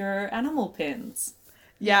 was your animal pins.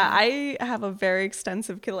 Yeah, I have a very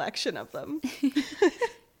extensive collection of them.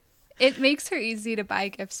 It makes her easy to buy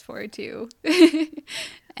gifts for too.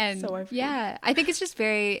 And So I've heard. yeah, I think it's just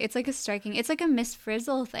it's like a Miss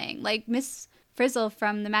Frizzle thing. Like Miss Frizzle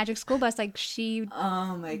from the Magic School Bus, like she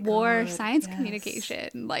Oh my god. wore science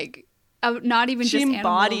communication, like not even She just animals,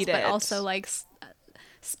 embodied but it. also like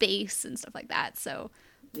space and stuff like that. So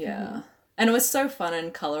Yeah. And it was so fun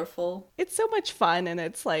and colorful. It's so much fun, and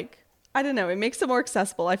it's like, I don't know, it makes it more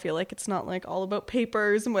accessible. I feel like it's not like all about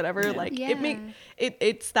papers and whatever. Yeah. Like Yeah.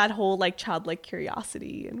 it's that whole like childlike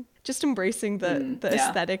curiosity and just embracing the yeah.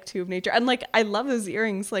 aesthetic too of nature. And like, I love those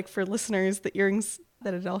earrings. Like, for listeners, the earrings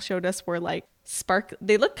that Adele showed us were like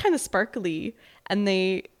they look kind of sparkly, and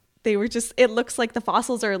they were just, it looks like the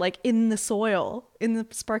fossils are like in the soil, in the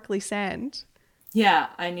sparkly sand. Yeah,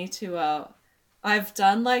 I need to I've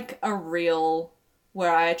done like a reel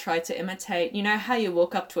where I try to imitate, you know how you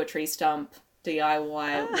walk up to a tree stump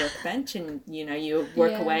DIY workbench and, you know, you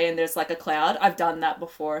work Yeah. away and there's like a cloud. I've done that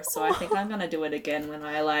before, so I think I'm going to do it again when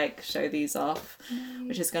I like show these off,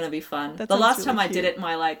 which is going to be fun. That The sounds last really time I cute. did it,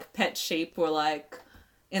 my like pet sheep were like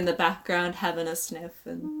in the background having a sniff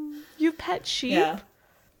and You pet sheep? yeah.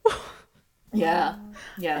 Yeah.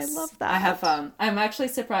 Yes. I love that. I have I'm actually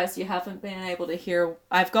surprised you haven't been able to hear.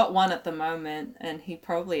 I've got one at the moment and he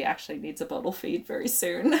probably actually needs a bottle feed very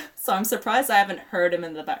soon. So I'm surprised I haven't heard him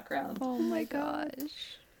in the background. oh my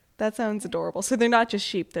gosh. That sounds adorable. So they're not just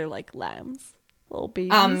sheep, they're like lambs. Little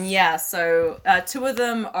babies. Yeah, so two of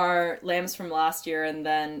them are lambs from last year, and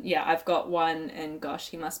then I've got one, and gosh,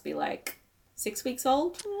 he must be like 6 weeks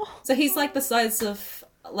old. So he's like the size of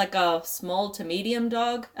like a small to medium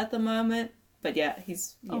dog at the moment. But yeah,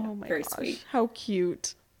 he's Oh my very gosh, sweet. how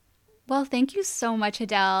cute. Well, thank you so much,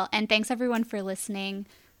 Adele, and thanks everyone for listening.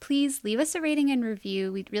 Please leave us a rating and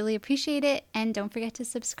review. We'd really appreciate it, and don't forget to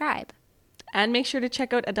subscribe. And make sure to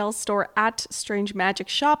check out Adele's store at Strange Magic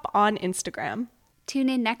Shop on Instagram. Tune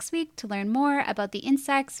in next week to learn more about the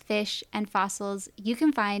insects, fish, and fossils you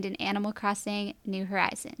can find in Animal Crossing New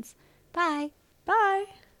Horizons. Bye! Bye.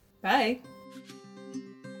 Bye.